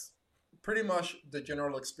that's pretty much the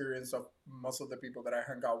general experience of most of the people that I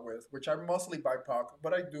hang out with, which are mostly BIPOC,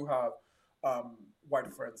 but I do have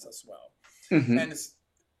white friends as well. And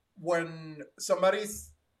when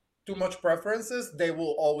somebody's too much preferences, they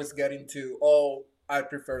will always get into, oh, I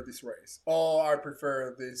prefer this race. Oh, I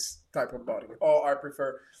prefer this type of body. Oh, I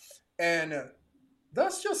prefer... And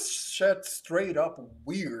that's just shit straight up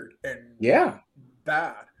weird and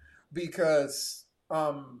bad. Because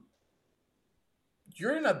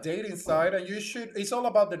you're in a dating site and it's all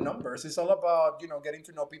about the numbers. It's all about, getting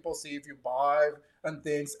to know people, see if you vibe and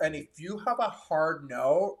things. And if you have a hard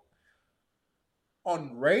no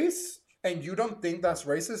on race and you don't think that's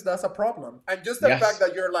racist, that's a problem. And just the fact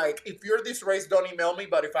that you're like, if you're this race, don't email me,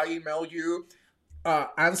 but if I email you,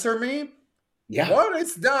 answer me. What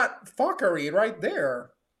is that fuckery right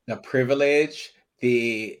there? The privilege,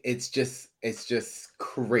 it's just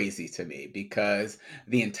crazy to me because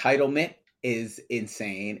the entitlement is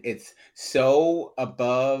insane. It's so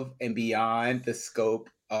above and beyond the scope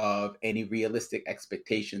of any realistic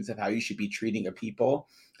expectations of how you should be treating a people.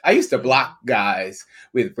 I used to block guys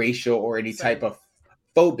with racial or any type of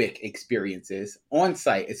phobic experiences on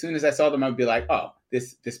site. As soon as I saw them, I'd be like, oh,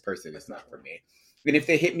 this person is not for me. And if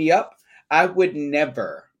they hit me up, I would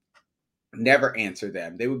never answer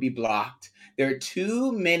them. They would be blocked. There are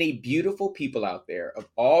too many beautiful people out there of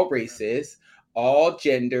all races, all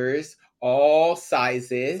genders, all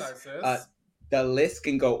sizes. The list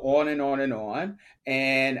can go on and on and on.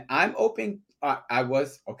 And I'm open. I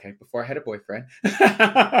was, before I had a boyfriend,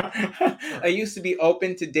 I used to be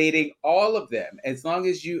open to dating all of them. As long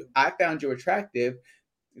as I found you attractive,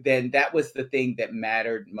 then that was the thing that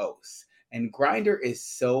mattered most. And Grindr is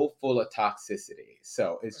so full of toxicity.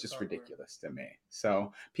 So it's just ridiculous to me.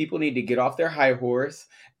 So people need to get off their high horse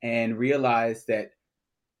and realize that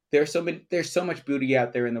there's so much beauty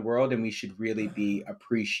out there in the world, and we should really be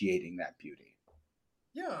appreciating that beauty.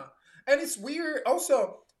 Yeah. And it's weird.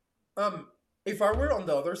 Also, if I were on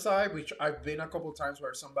the other side, which I've been a couple of times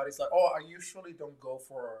where somebody's like, oh, I usually don't go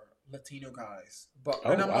for Latino guys.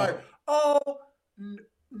 And I'm like, oh,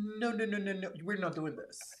 no, we're not doing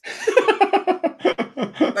this.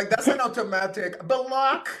 Like, that's an automatic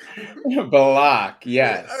block. Block,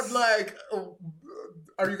 yes. I'm like,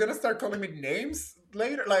 are you gonna start calling me names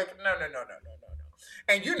later? Like, no.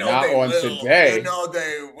 And not they on will. Today. You know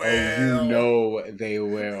they will. Oh, they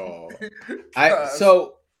will.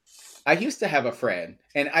 I used to have a friend,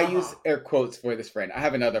 and I use air quotes for this friend. I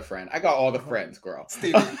have another friend. I got all the friends, girl.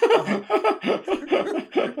 Stevie.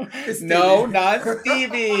 No, not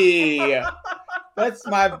Stevie. That's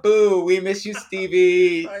my boo. We miss you,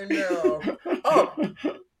 Stevie. I know. Oh,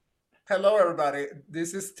 hello, everybody.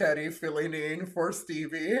 This is Teddy filling in for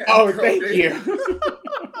Stevie. Oh, thank you.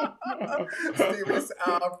 Stevie's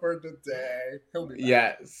out for the day. He'll be back.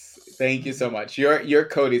 Yes. Thank you so much. You're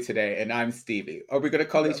Cody today, and I'm Stevie. Are we going to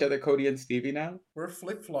call each other Cody and Stevie now? We're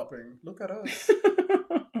flip-flopping. Look at us.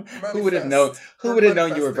 Who would have known? Who would have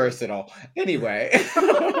known you were versatile? Anyway.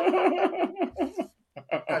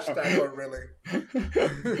 Hashtag or really.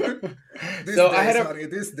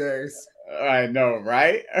 These days. I know,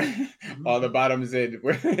 right? All the bottoms in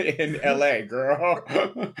LA, girl.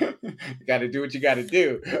 You gotta do what you gotta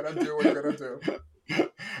do. Gotta do what you gotta do.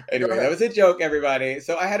 Anyway, that was a joke, everybody.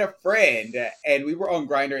 So I had a friend, and we were on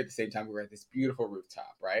Grindr at the same time. We were at this beautiful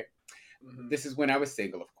rooftop, right? Mm-hmm. This is when I was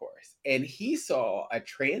single, of course. And he saw a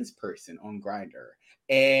trans person on Grindr,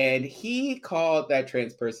 and he called that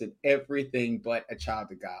trans person everything but a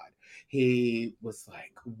child of God. He was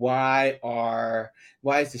like, why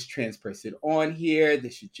is this trans person on here?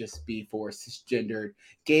 This should just be for cisgendered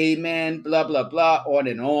gay men, blah, blah, blah, on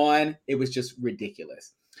and on. It was just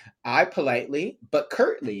ridiculous. I politely but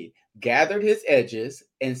curtly gathered his edges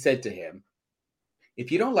and said to him,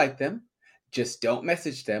 if you don't like them, just don't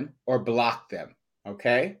message them or block them,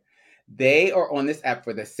 okay? They are on this app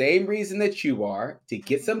for the same reason that you are, to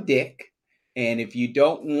get some dick. And if you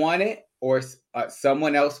don't want it, or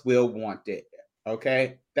someone else will want it,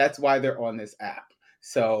 okay? That's why they're on this app.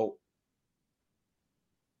 So,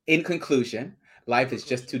 in conclusion, life is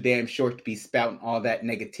just too damn short to be spouting all that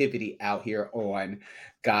negativity out here on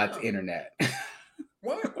God's internet.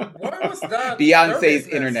 Why was that Beyonce's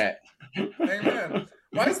internet? Amen.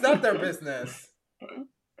 Why is that their business?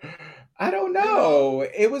 I don't know.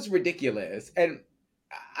 It was ridiculous. And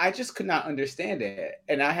I just could not understand it.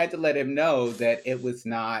 And I had to let him know that it was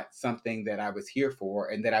not something that I was here for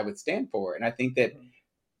and that I would stand for. And I think that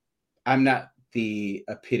I'm not the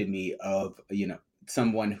epitome of,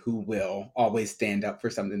 someone who will always stand up for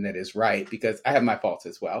something that is right, because I have my faults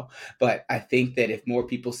as well. But I think that if more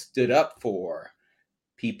people stood up for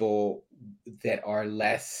people that are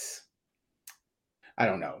less, I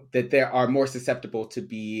don't know, that they are more susceptible to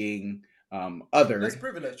being othered. Less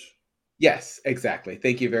privilege. Yes, exactly.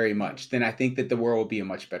 Thank you very much. Then I think that the world will be a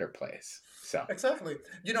much better place. So exactly.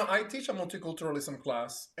 I teach a multiculturalism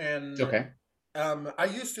class, and okay. I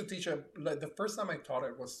used to teach it. Like, the first time I taught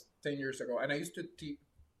it was 10 years ago, and I used to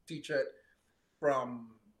teach it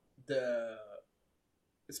from the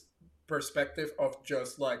perspective of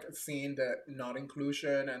just like seeing the not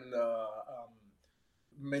inclusion and the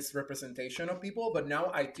misrepresentation of people. But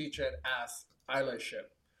now I teach it as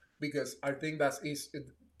allyship, because I think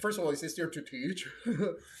first of all, it's easier to teach,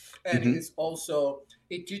 and it's also,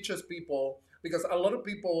 it teaches people, because a lot of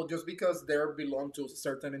people, just because they belong to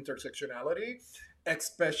certain intersectionality,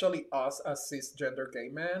 especially us as cisgender gay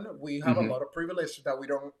men, we have a lot of privilege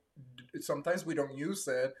that sometimes we don't use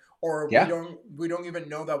it, or we don't even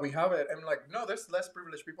know that we have it. And like, no, there's less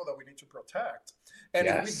privileged people that we need to protect. And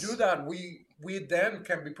if we do that, we then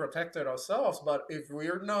can be protected ourselves. But if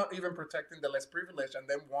we're not even protecting the less privileged and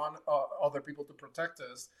then want other people to protect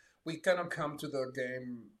us, we cannot come to the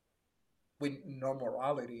game with no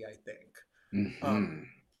morality, I think.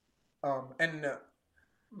 And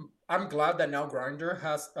I'm glad that now Grindr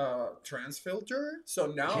has a trans filter, so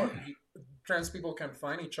now trans people can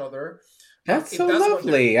find each other. That's so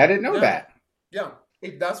lovely. I didn't know that. Yeah,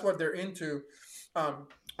 if that's what they're into.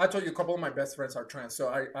 I told you a couple of my best friends are trans, so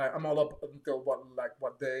I'm all up until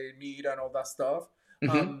what they need and all that stuff.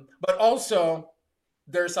 But also,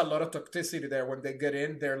 there's a lot of toxicity there. When they get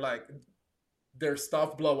in, they're like, their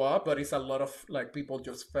stuff blow up, but it's a lot of like people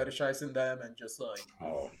just fetishizing them and just like,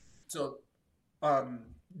 so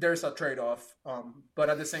there's a trade-off. But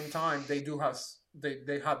at the same time, they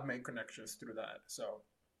have made connections through that. So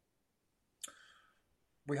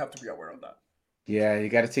we have to be aware of that. Yeah, you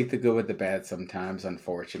got to take the good with the bad sometimes,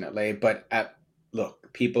 unfortunately. But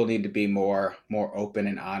look, people need to be more open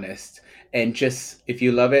and honest. And just, if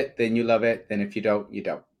you love it, then you love it. Then if you don't, you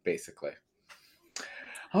don't, basically.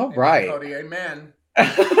 All Amen, right. Cody, amen.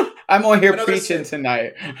 I'm on here preaching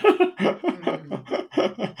tonight.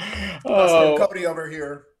 Cody over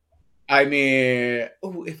here. I mean,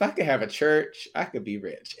 if I could have a church, I could be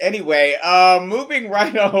rich. Anyway, moving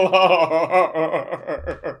right along.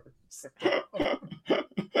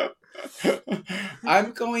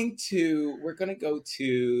 We're going to go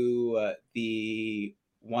to the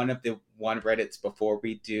one of the Reddits before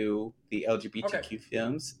we do the LGBTQ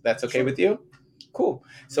films. That's okay with you? Cool.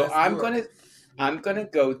 So I'm going to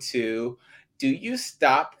go to, do you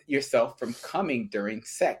stop yourself from coming during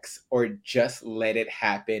sex, or just let it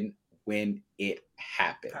happen when it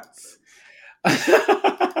happens?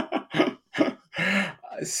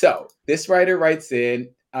 So this writer writes in,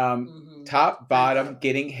 top, bottom,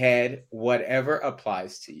 getting head, whatever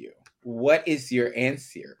applies to you. What is your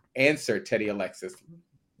answer, Teddy Alexis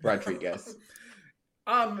Rodriguez?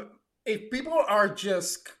 If people are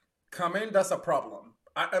just coming, that's a problem.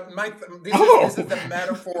 This is the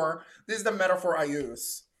metaphor. This is the metaphor I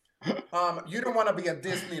use. You don't want to be a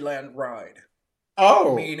Disneyland ride.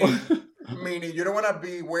 Oh, meaning you don't want to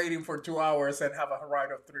be waiting for 2 hours and have a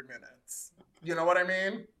ride of 3 minutes. You know what I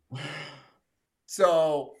mean?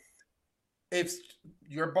 So if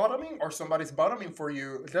you're bottoming or somebody's bottoming for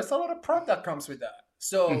you, there's a lot of prep that comes with that.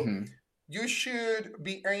 So you should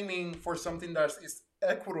be aiming for something that is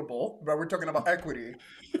equitable, but we're talking about equity,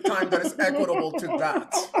 time that is equitable to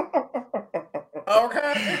that.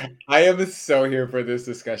 Okay. I am so here for this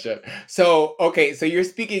discussion. So you're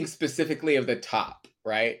speaking specifically of the top,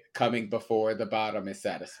 right? Coming before the bottom is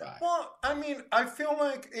satisfied. Well, I mean, I feel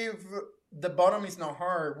like if the bottom is not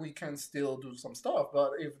hard, we can still do some stuff.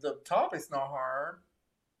 But if the top is not hard,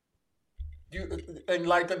 you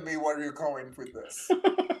enlighten me where you're going with this.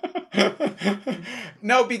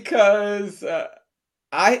 No, because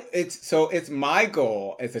it's my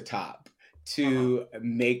goal as a top to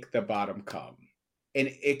make the bottom come. And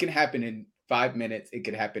it can happen in 5 minutes. It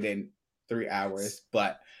can happen in 3 hours.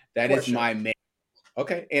 But that is my main.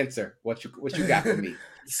 Okay, answer. What you got for me?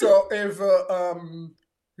 So if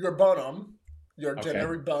your Okay.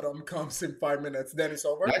 generic bottom comes in 5 minutes, then it's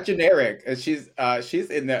over. Not generic. She's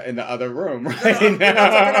in the other room No, right we're not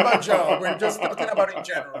talking now. about Joe. We're just talking about in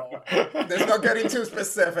general. Let's not get too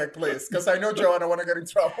specific, please, because I know Joe. I don't want to get in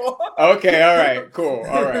trouble. Okay, all right, cool.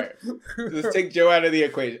 All right. Let's take Joe out of the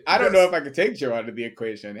equation. I don't know Yes. if I could take Joe out of the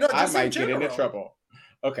equation. No, I just in might get into general. trouble.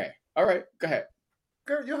 Okay. All right. Go ahead.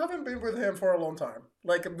 Girl, you haven't been with him for a long time.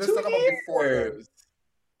 Like, let's 2 talk about before then. years.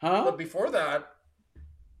 Huh? But before that,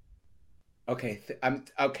 Okay. I'm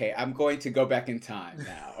going to go back in time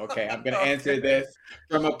now. Okay. I'm going to answer this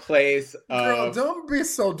from a place girl, of. don't be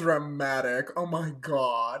so dramatic. Oh my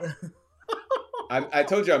god. I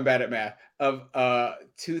told you I'm bad at math. Of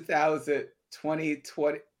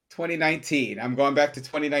 2019. I'm going back to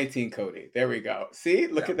 2019, Cody. There we go. See?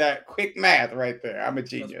 Look Yeah. at that quick math right there. I'm a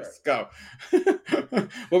genius. Go. What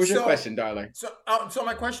was your question, darling? So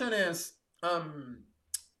my question is,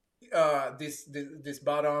 this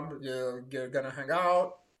bottom, you're gonna hang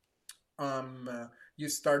out. You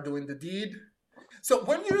start doing the deed. So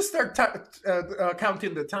when you start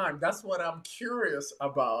counting the time, that's what I'm curious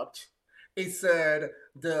about. It said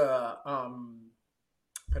the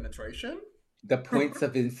penetration. The points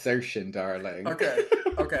of insertion, darling. Okay.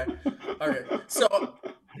 So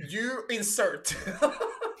you insert,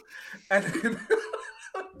 and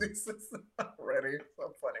this is already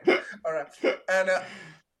so funny. All right, and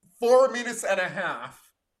 4 minutes and a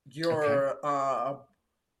half, your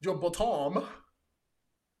bottom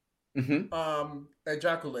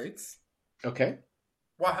ejaculates. Okay.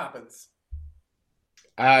 What happens?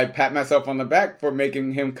 I pat myself on the back for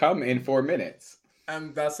making him come in 4 minutes.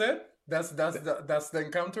 And that's it? That's the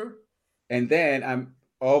encounter? And then I'm,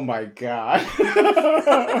 oh my God.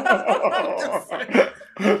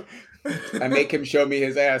 I make him show me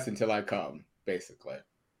his ass until I come, basically.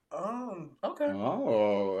 Oh, okay.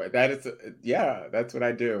 Oh, that's what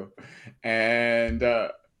I do. And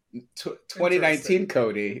 2019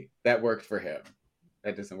 Cody, that worked for him.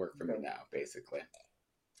 That doesn't work for me now, basically.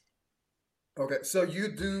 Okay, so you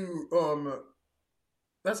do,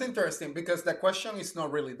 that's interesting because the question is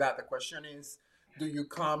not really that. The question is, do you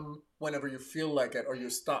come whenever you feel like it or you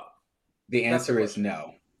stop? The answer is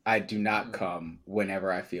no. I do not come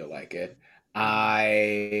whenever I feel like it.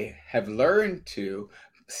 I have learned to.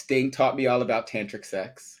 Sting taught me all about tantric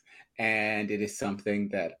sex, and it is something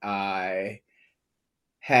that I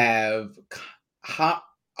have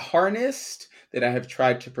harnessed, that I have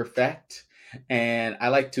tried to perfect, and I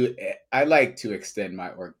like to extend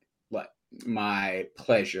my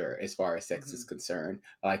pleasure as far as sex is concerned,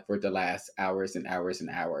 like for the last hours and hours and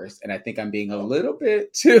hours. And I think I'm being a little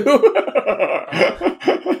bit too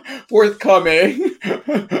forthcoming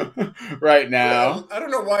right now. I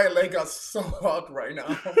don't know why LA got so hot right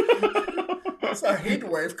now. It's a heat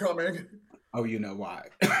wave coming. Oh, you know why.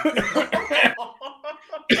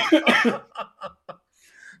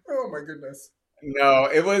 Oh my goodness. No,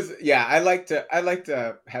 it was, I like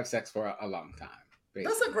to have sex for a long time.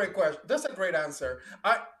 Basically. That's a great question. That's a great answer.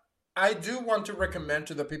 I do want to recommend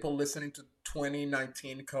to the people listening to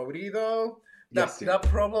 2019 Cody though that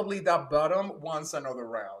probably that bottom wants another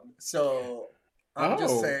round. So I'm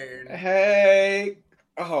just saying. Hey,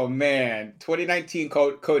 oh man, 2019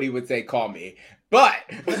 Cody would say call me, but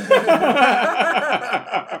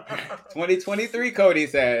 2023 Cody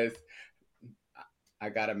says I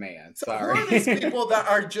got a man. So sorry. who are these people that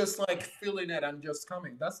are just like feeling it and just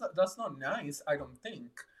coming? That's not nice. I don't think.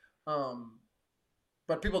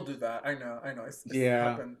 But people do that. I know. It's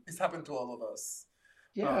happened. It's happened to all of us.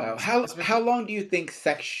 Yeah. How long do you think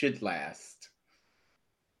sex should last?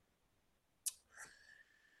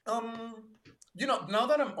 Now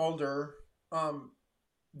that I'm older,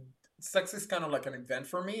 sex is kind of like an event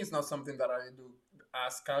for me. It's not something that I do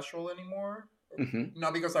as casual anymore.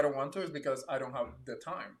 Not because I don't want to, it's because I don't have the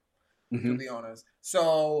time, to be honest.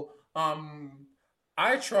 So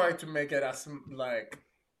I try to make it as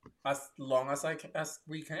long as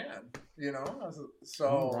we can,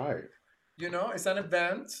 so right. It's an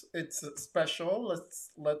event, it's special.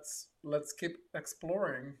 Let's keep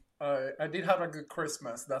exploring. I did have a good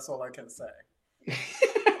Christmas, that's all I can say.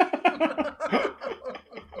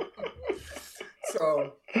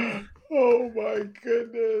 So oh my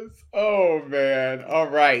goodness. Oh man. All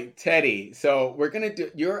right, Teddy. So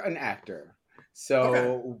you're an actor.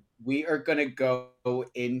 So we are going to go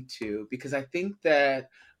into, because I think that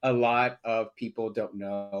a lot of people don't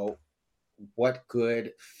know what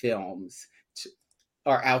good films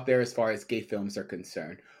are out there as far as gay films are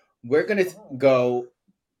concerned. We're going to go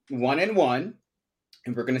one and one,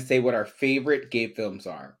 and we're going to say what our favorite gay films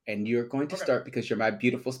are. And you're going to start because you're my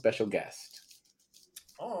beautiful special guest.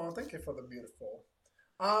 Oh, thank you for the beautiful.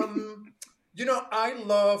 I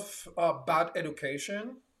love Bad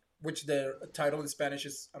Education, which the title in Spanish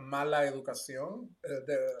is Mala Educación.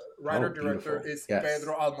 The Oh, writer-director beautiful. is Yes.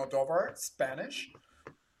 Pedro Almodóvar, Spanish,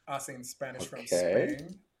 as in Spanish from Okay.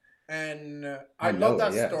 Spain. And I I love know it,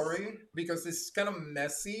 that yes. story because it's kind of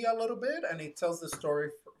messy a little bit, and it tells the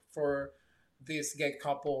story for this gay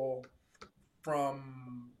couple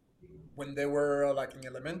from when they were like in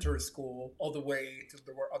elementary school all the way to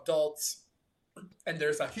they were adults, and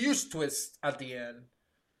there's a huge twist at the end.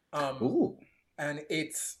 Ooh. And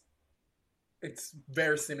it's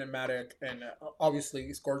very cinematic, and obviously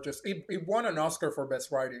it's gorgeous. It won an Oscar for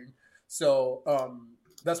best writing, so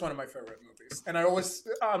that's one of my favorite movies. And I always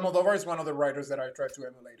Almodovar is one of the writers that I try to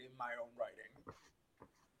emulate in my own writing.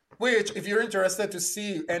 Which, if you're interested to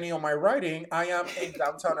see any of my writing, I am in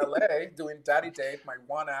downtown LA doing Daddy Date, my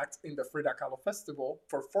one act in the Frida Kahlo Festival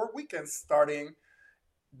for 4 weekends starting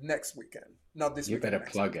next weekend. Not this You weekend. better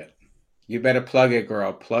plug it. You better plug it,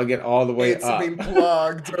 girl. Plug it all the way It's up. been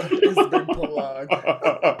plugged. It's been plugged.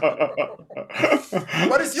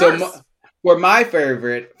 What is yours? So for my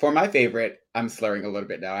favorite, I'm slurring a little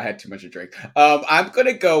bit now. I had too much to drink. I'm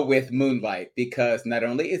gonna go with Moonlight because not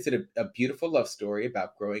only is it a beautiful love story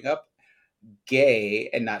about growing up gay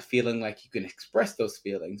and not feeling like you can express those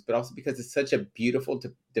feelings, but also because it's such a beautiful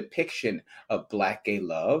depiction of Black gay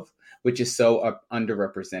love, which is so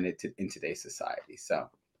underrepresented in today's society. So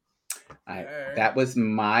that was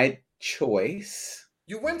my choice.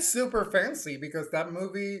 You went super fancy because that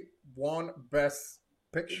movie won Best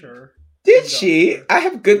Picture. Did she? I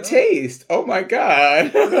have good taste. Oh my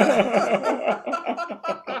God.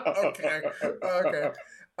 Okay.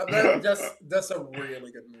 That's a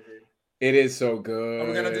really good movie. It is so good. Are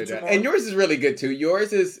we gonna do 2 more? And yours is really good too.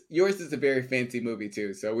 Yours is a very fancy movie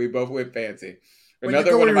too. So we both went fancy.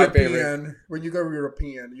 Another one of my favorites. When you go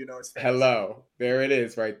European, you know it's fancy. Hello. There it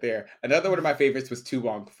is right there. Another one of my favorites was Tu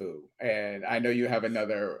Wong Fu. And I know you have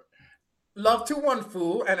another. Love Tu Wong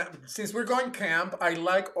Fu. And since we're going camp, I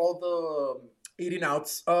like all the Eating Out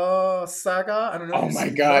saga. I don't know. Oh my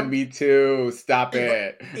God, me too. Stop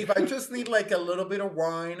it. If I just need like a little bit of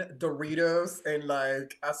wine, Doritos, and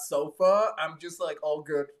like a sofa, I'm just like all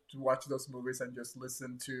good to watch those movies and just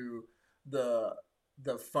listen to the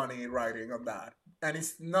funny writing on that. And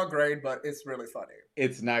it's not great, but it's really funny.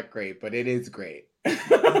 It's not great, but it is great.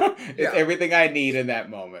 It's everything I need in that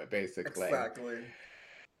moment, basically. Exactly.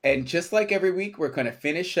 And just like every week, we're going to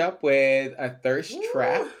finish up with a thirst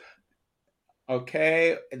trap.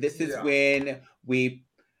 Okay, this is when we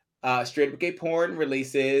Straight Up Gay Porn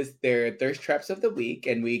releases their thirst traps of the week,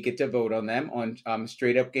 and we get to vote on them on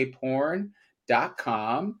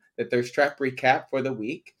straightupgayporn.com, the thirst trap recap for the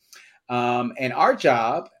week. And our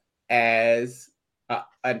job as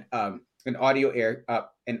an audio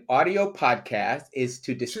podcast is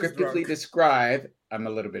to descriptively describe. I'm a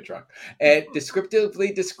little bit drunk. And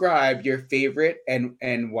descriptively describe your favorite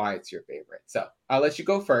and why it's your favorite. So I'll let you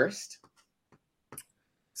go first.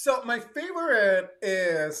 So my favorite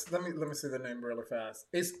is let me see the name really fast.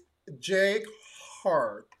 It's Jake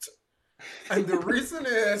Hart, and the reason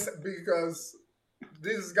is because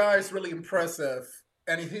this guy is really impressive,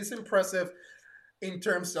 and he's impressive in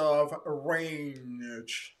terms of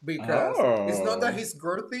range because it's not that he's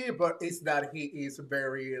girthy, but it's that he is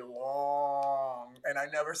very long, and I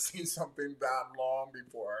never seen something that long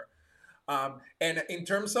before. And in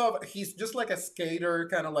terms of, he's just like a skater,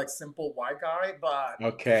 kind of like simple white guy, but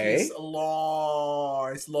he's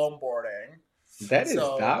longboarding. That is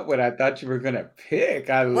not what I thought you were going to pick.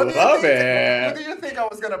 I love it. What do you think I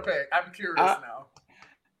was going to pick? I'm curious now.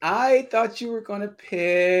 I thought you were going to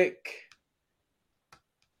pick...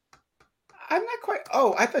 I'm not quite...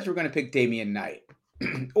 Oh, I thought you were going to pick Damian Knight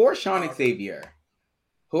or Sean Xavier,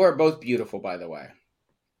 who are both beautiful, by the way.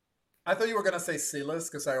 I thought you were going to say Silas,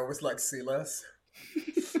 because I always like Silas.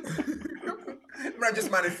 I'm just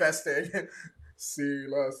manifesting.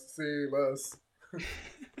 Silas.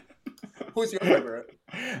 Who's your favorite?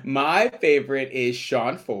 My favorite is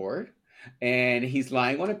Sean Ford, and he's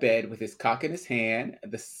lying on a bed with his cock in his hand.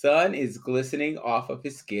 The sun is glistening off of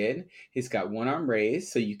his skin. He's got one arm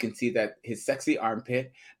raised, so you can see that his sexy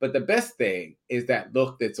armpit. But the best thing is that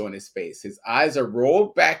look that's on his face. His eyes are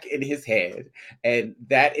rolled back in his head, and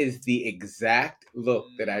that is the exact look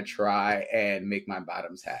that I try and make my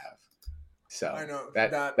bottoms have. So I know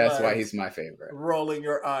that's why he's my favorite. Rolling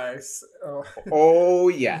your eyes. Oh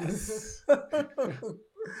yes.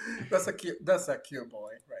 That's a cute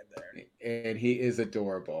boy right there. And he is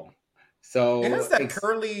adorable. So it has that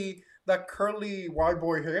curly that curly white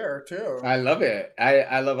boy hair too. I love it.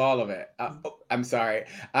 I love all of it. I'm sorry.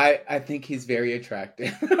 I think he's very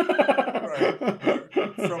attractive. Right.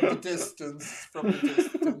 From the distance.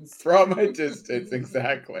 From a distance,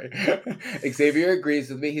 exactly. Xavier agrees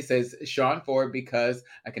with me. He says Sean Ford because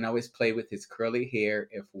I can always play with his curly hair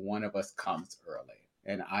if one of us comes early.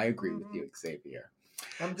 And I agree with you, Xavier.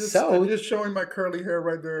 I'm just showing my curly hair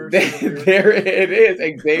right there. There it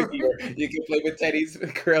is, Xavier. You can play with Teddy's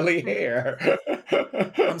curly hair.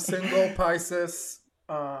 I'm single, Pisces.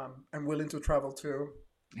 I'm willing to travel too.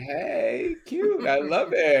 Hey, cute. I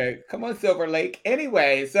love it. Come on, Silver Lake.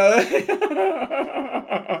 Anyway, so I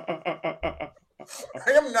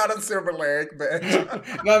am not in Silver Lake,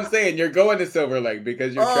 bitch. No, I'm saying you're going to Silver Lake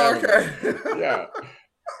because you're traveling. Okay. Yeah.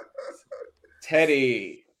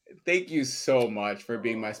 Teddy, thank you so much for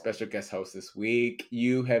being my special guest host this week.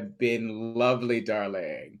 You have been lovely,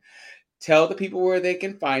 darling. Tell the people where they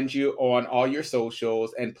can find you on all your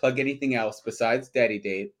socials and plug anything else besides Daddy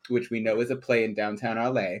Date, which we know is a play in downtown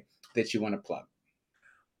LA that you want to plug.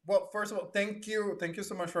 Well, first of all, thank you. Thank you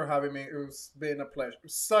so much for having me. It's been a pleasure.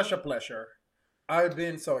 Such a pleasure. I've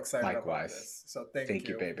been so excited about this. So thank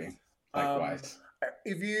you, baby. Likewise.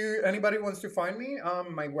 If anybody wants to find me,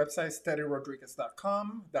 my website is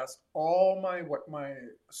teddyrodriguez.com. That's all my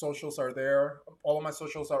socials are there. All of my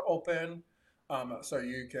socials are open. So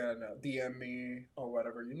you can DM me or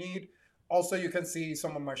whatever you need. Also, you can see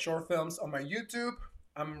some of my short films on my YouTube.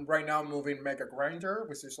 I'm right now moving Mega Grinder,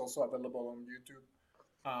 which is also available on YouTube.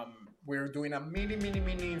 We're doing a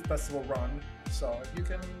mini festival run, so you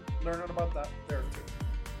can learn about that there too.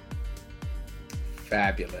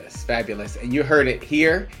 Fabulous. And you heard it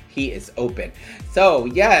here. He is open. So,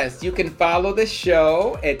 yes, you can follow the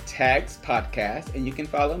show at Tags Podcast, and you can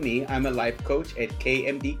follow me. I'm a life coach at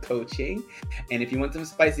KMD Coaching. And if you want some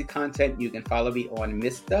spicy content, you can follow me on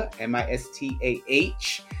Mr.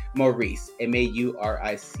 MISTAH Maurice,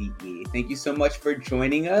 MAURICE. Thank you so much for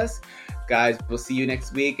joining us. Guys, we'll see you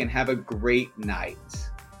next week and have a great night.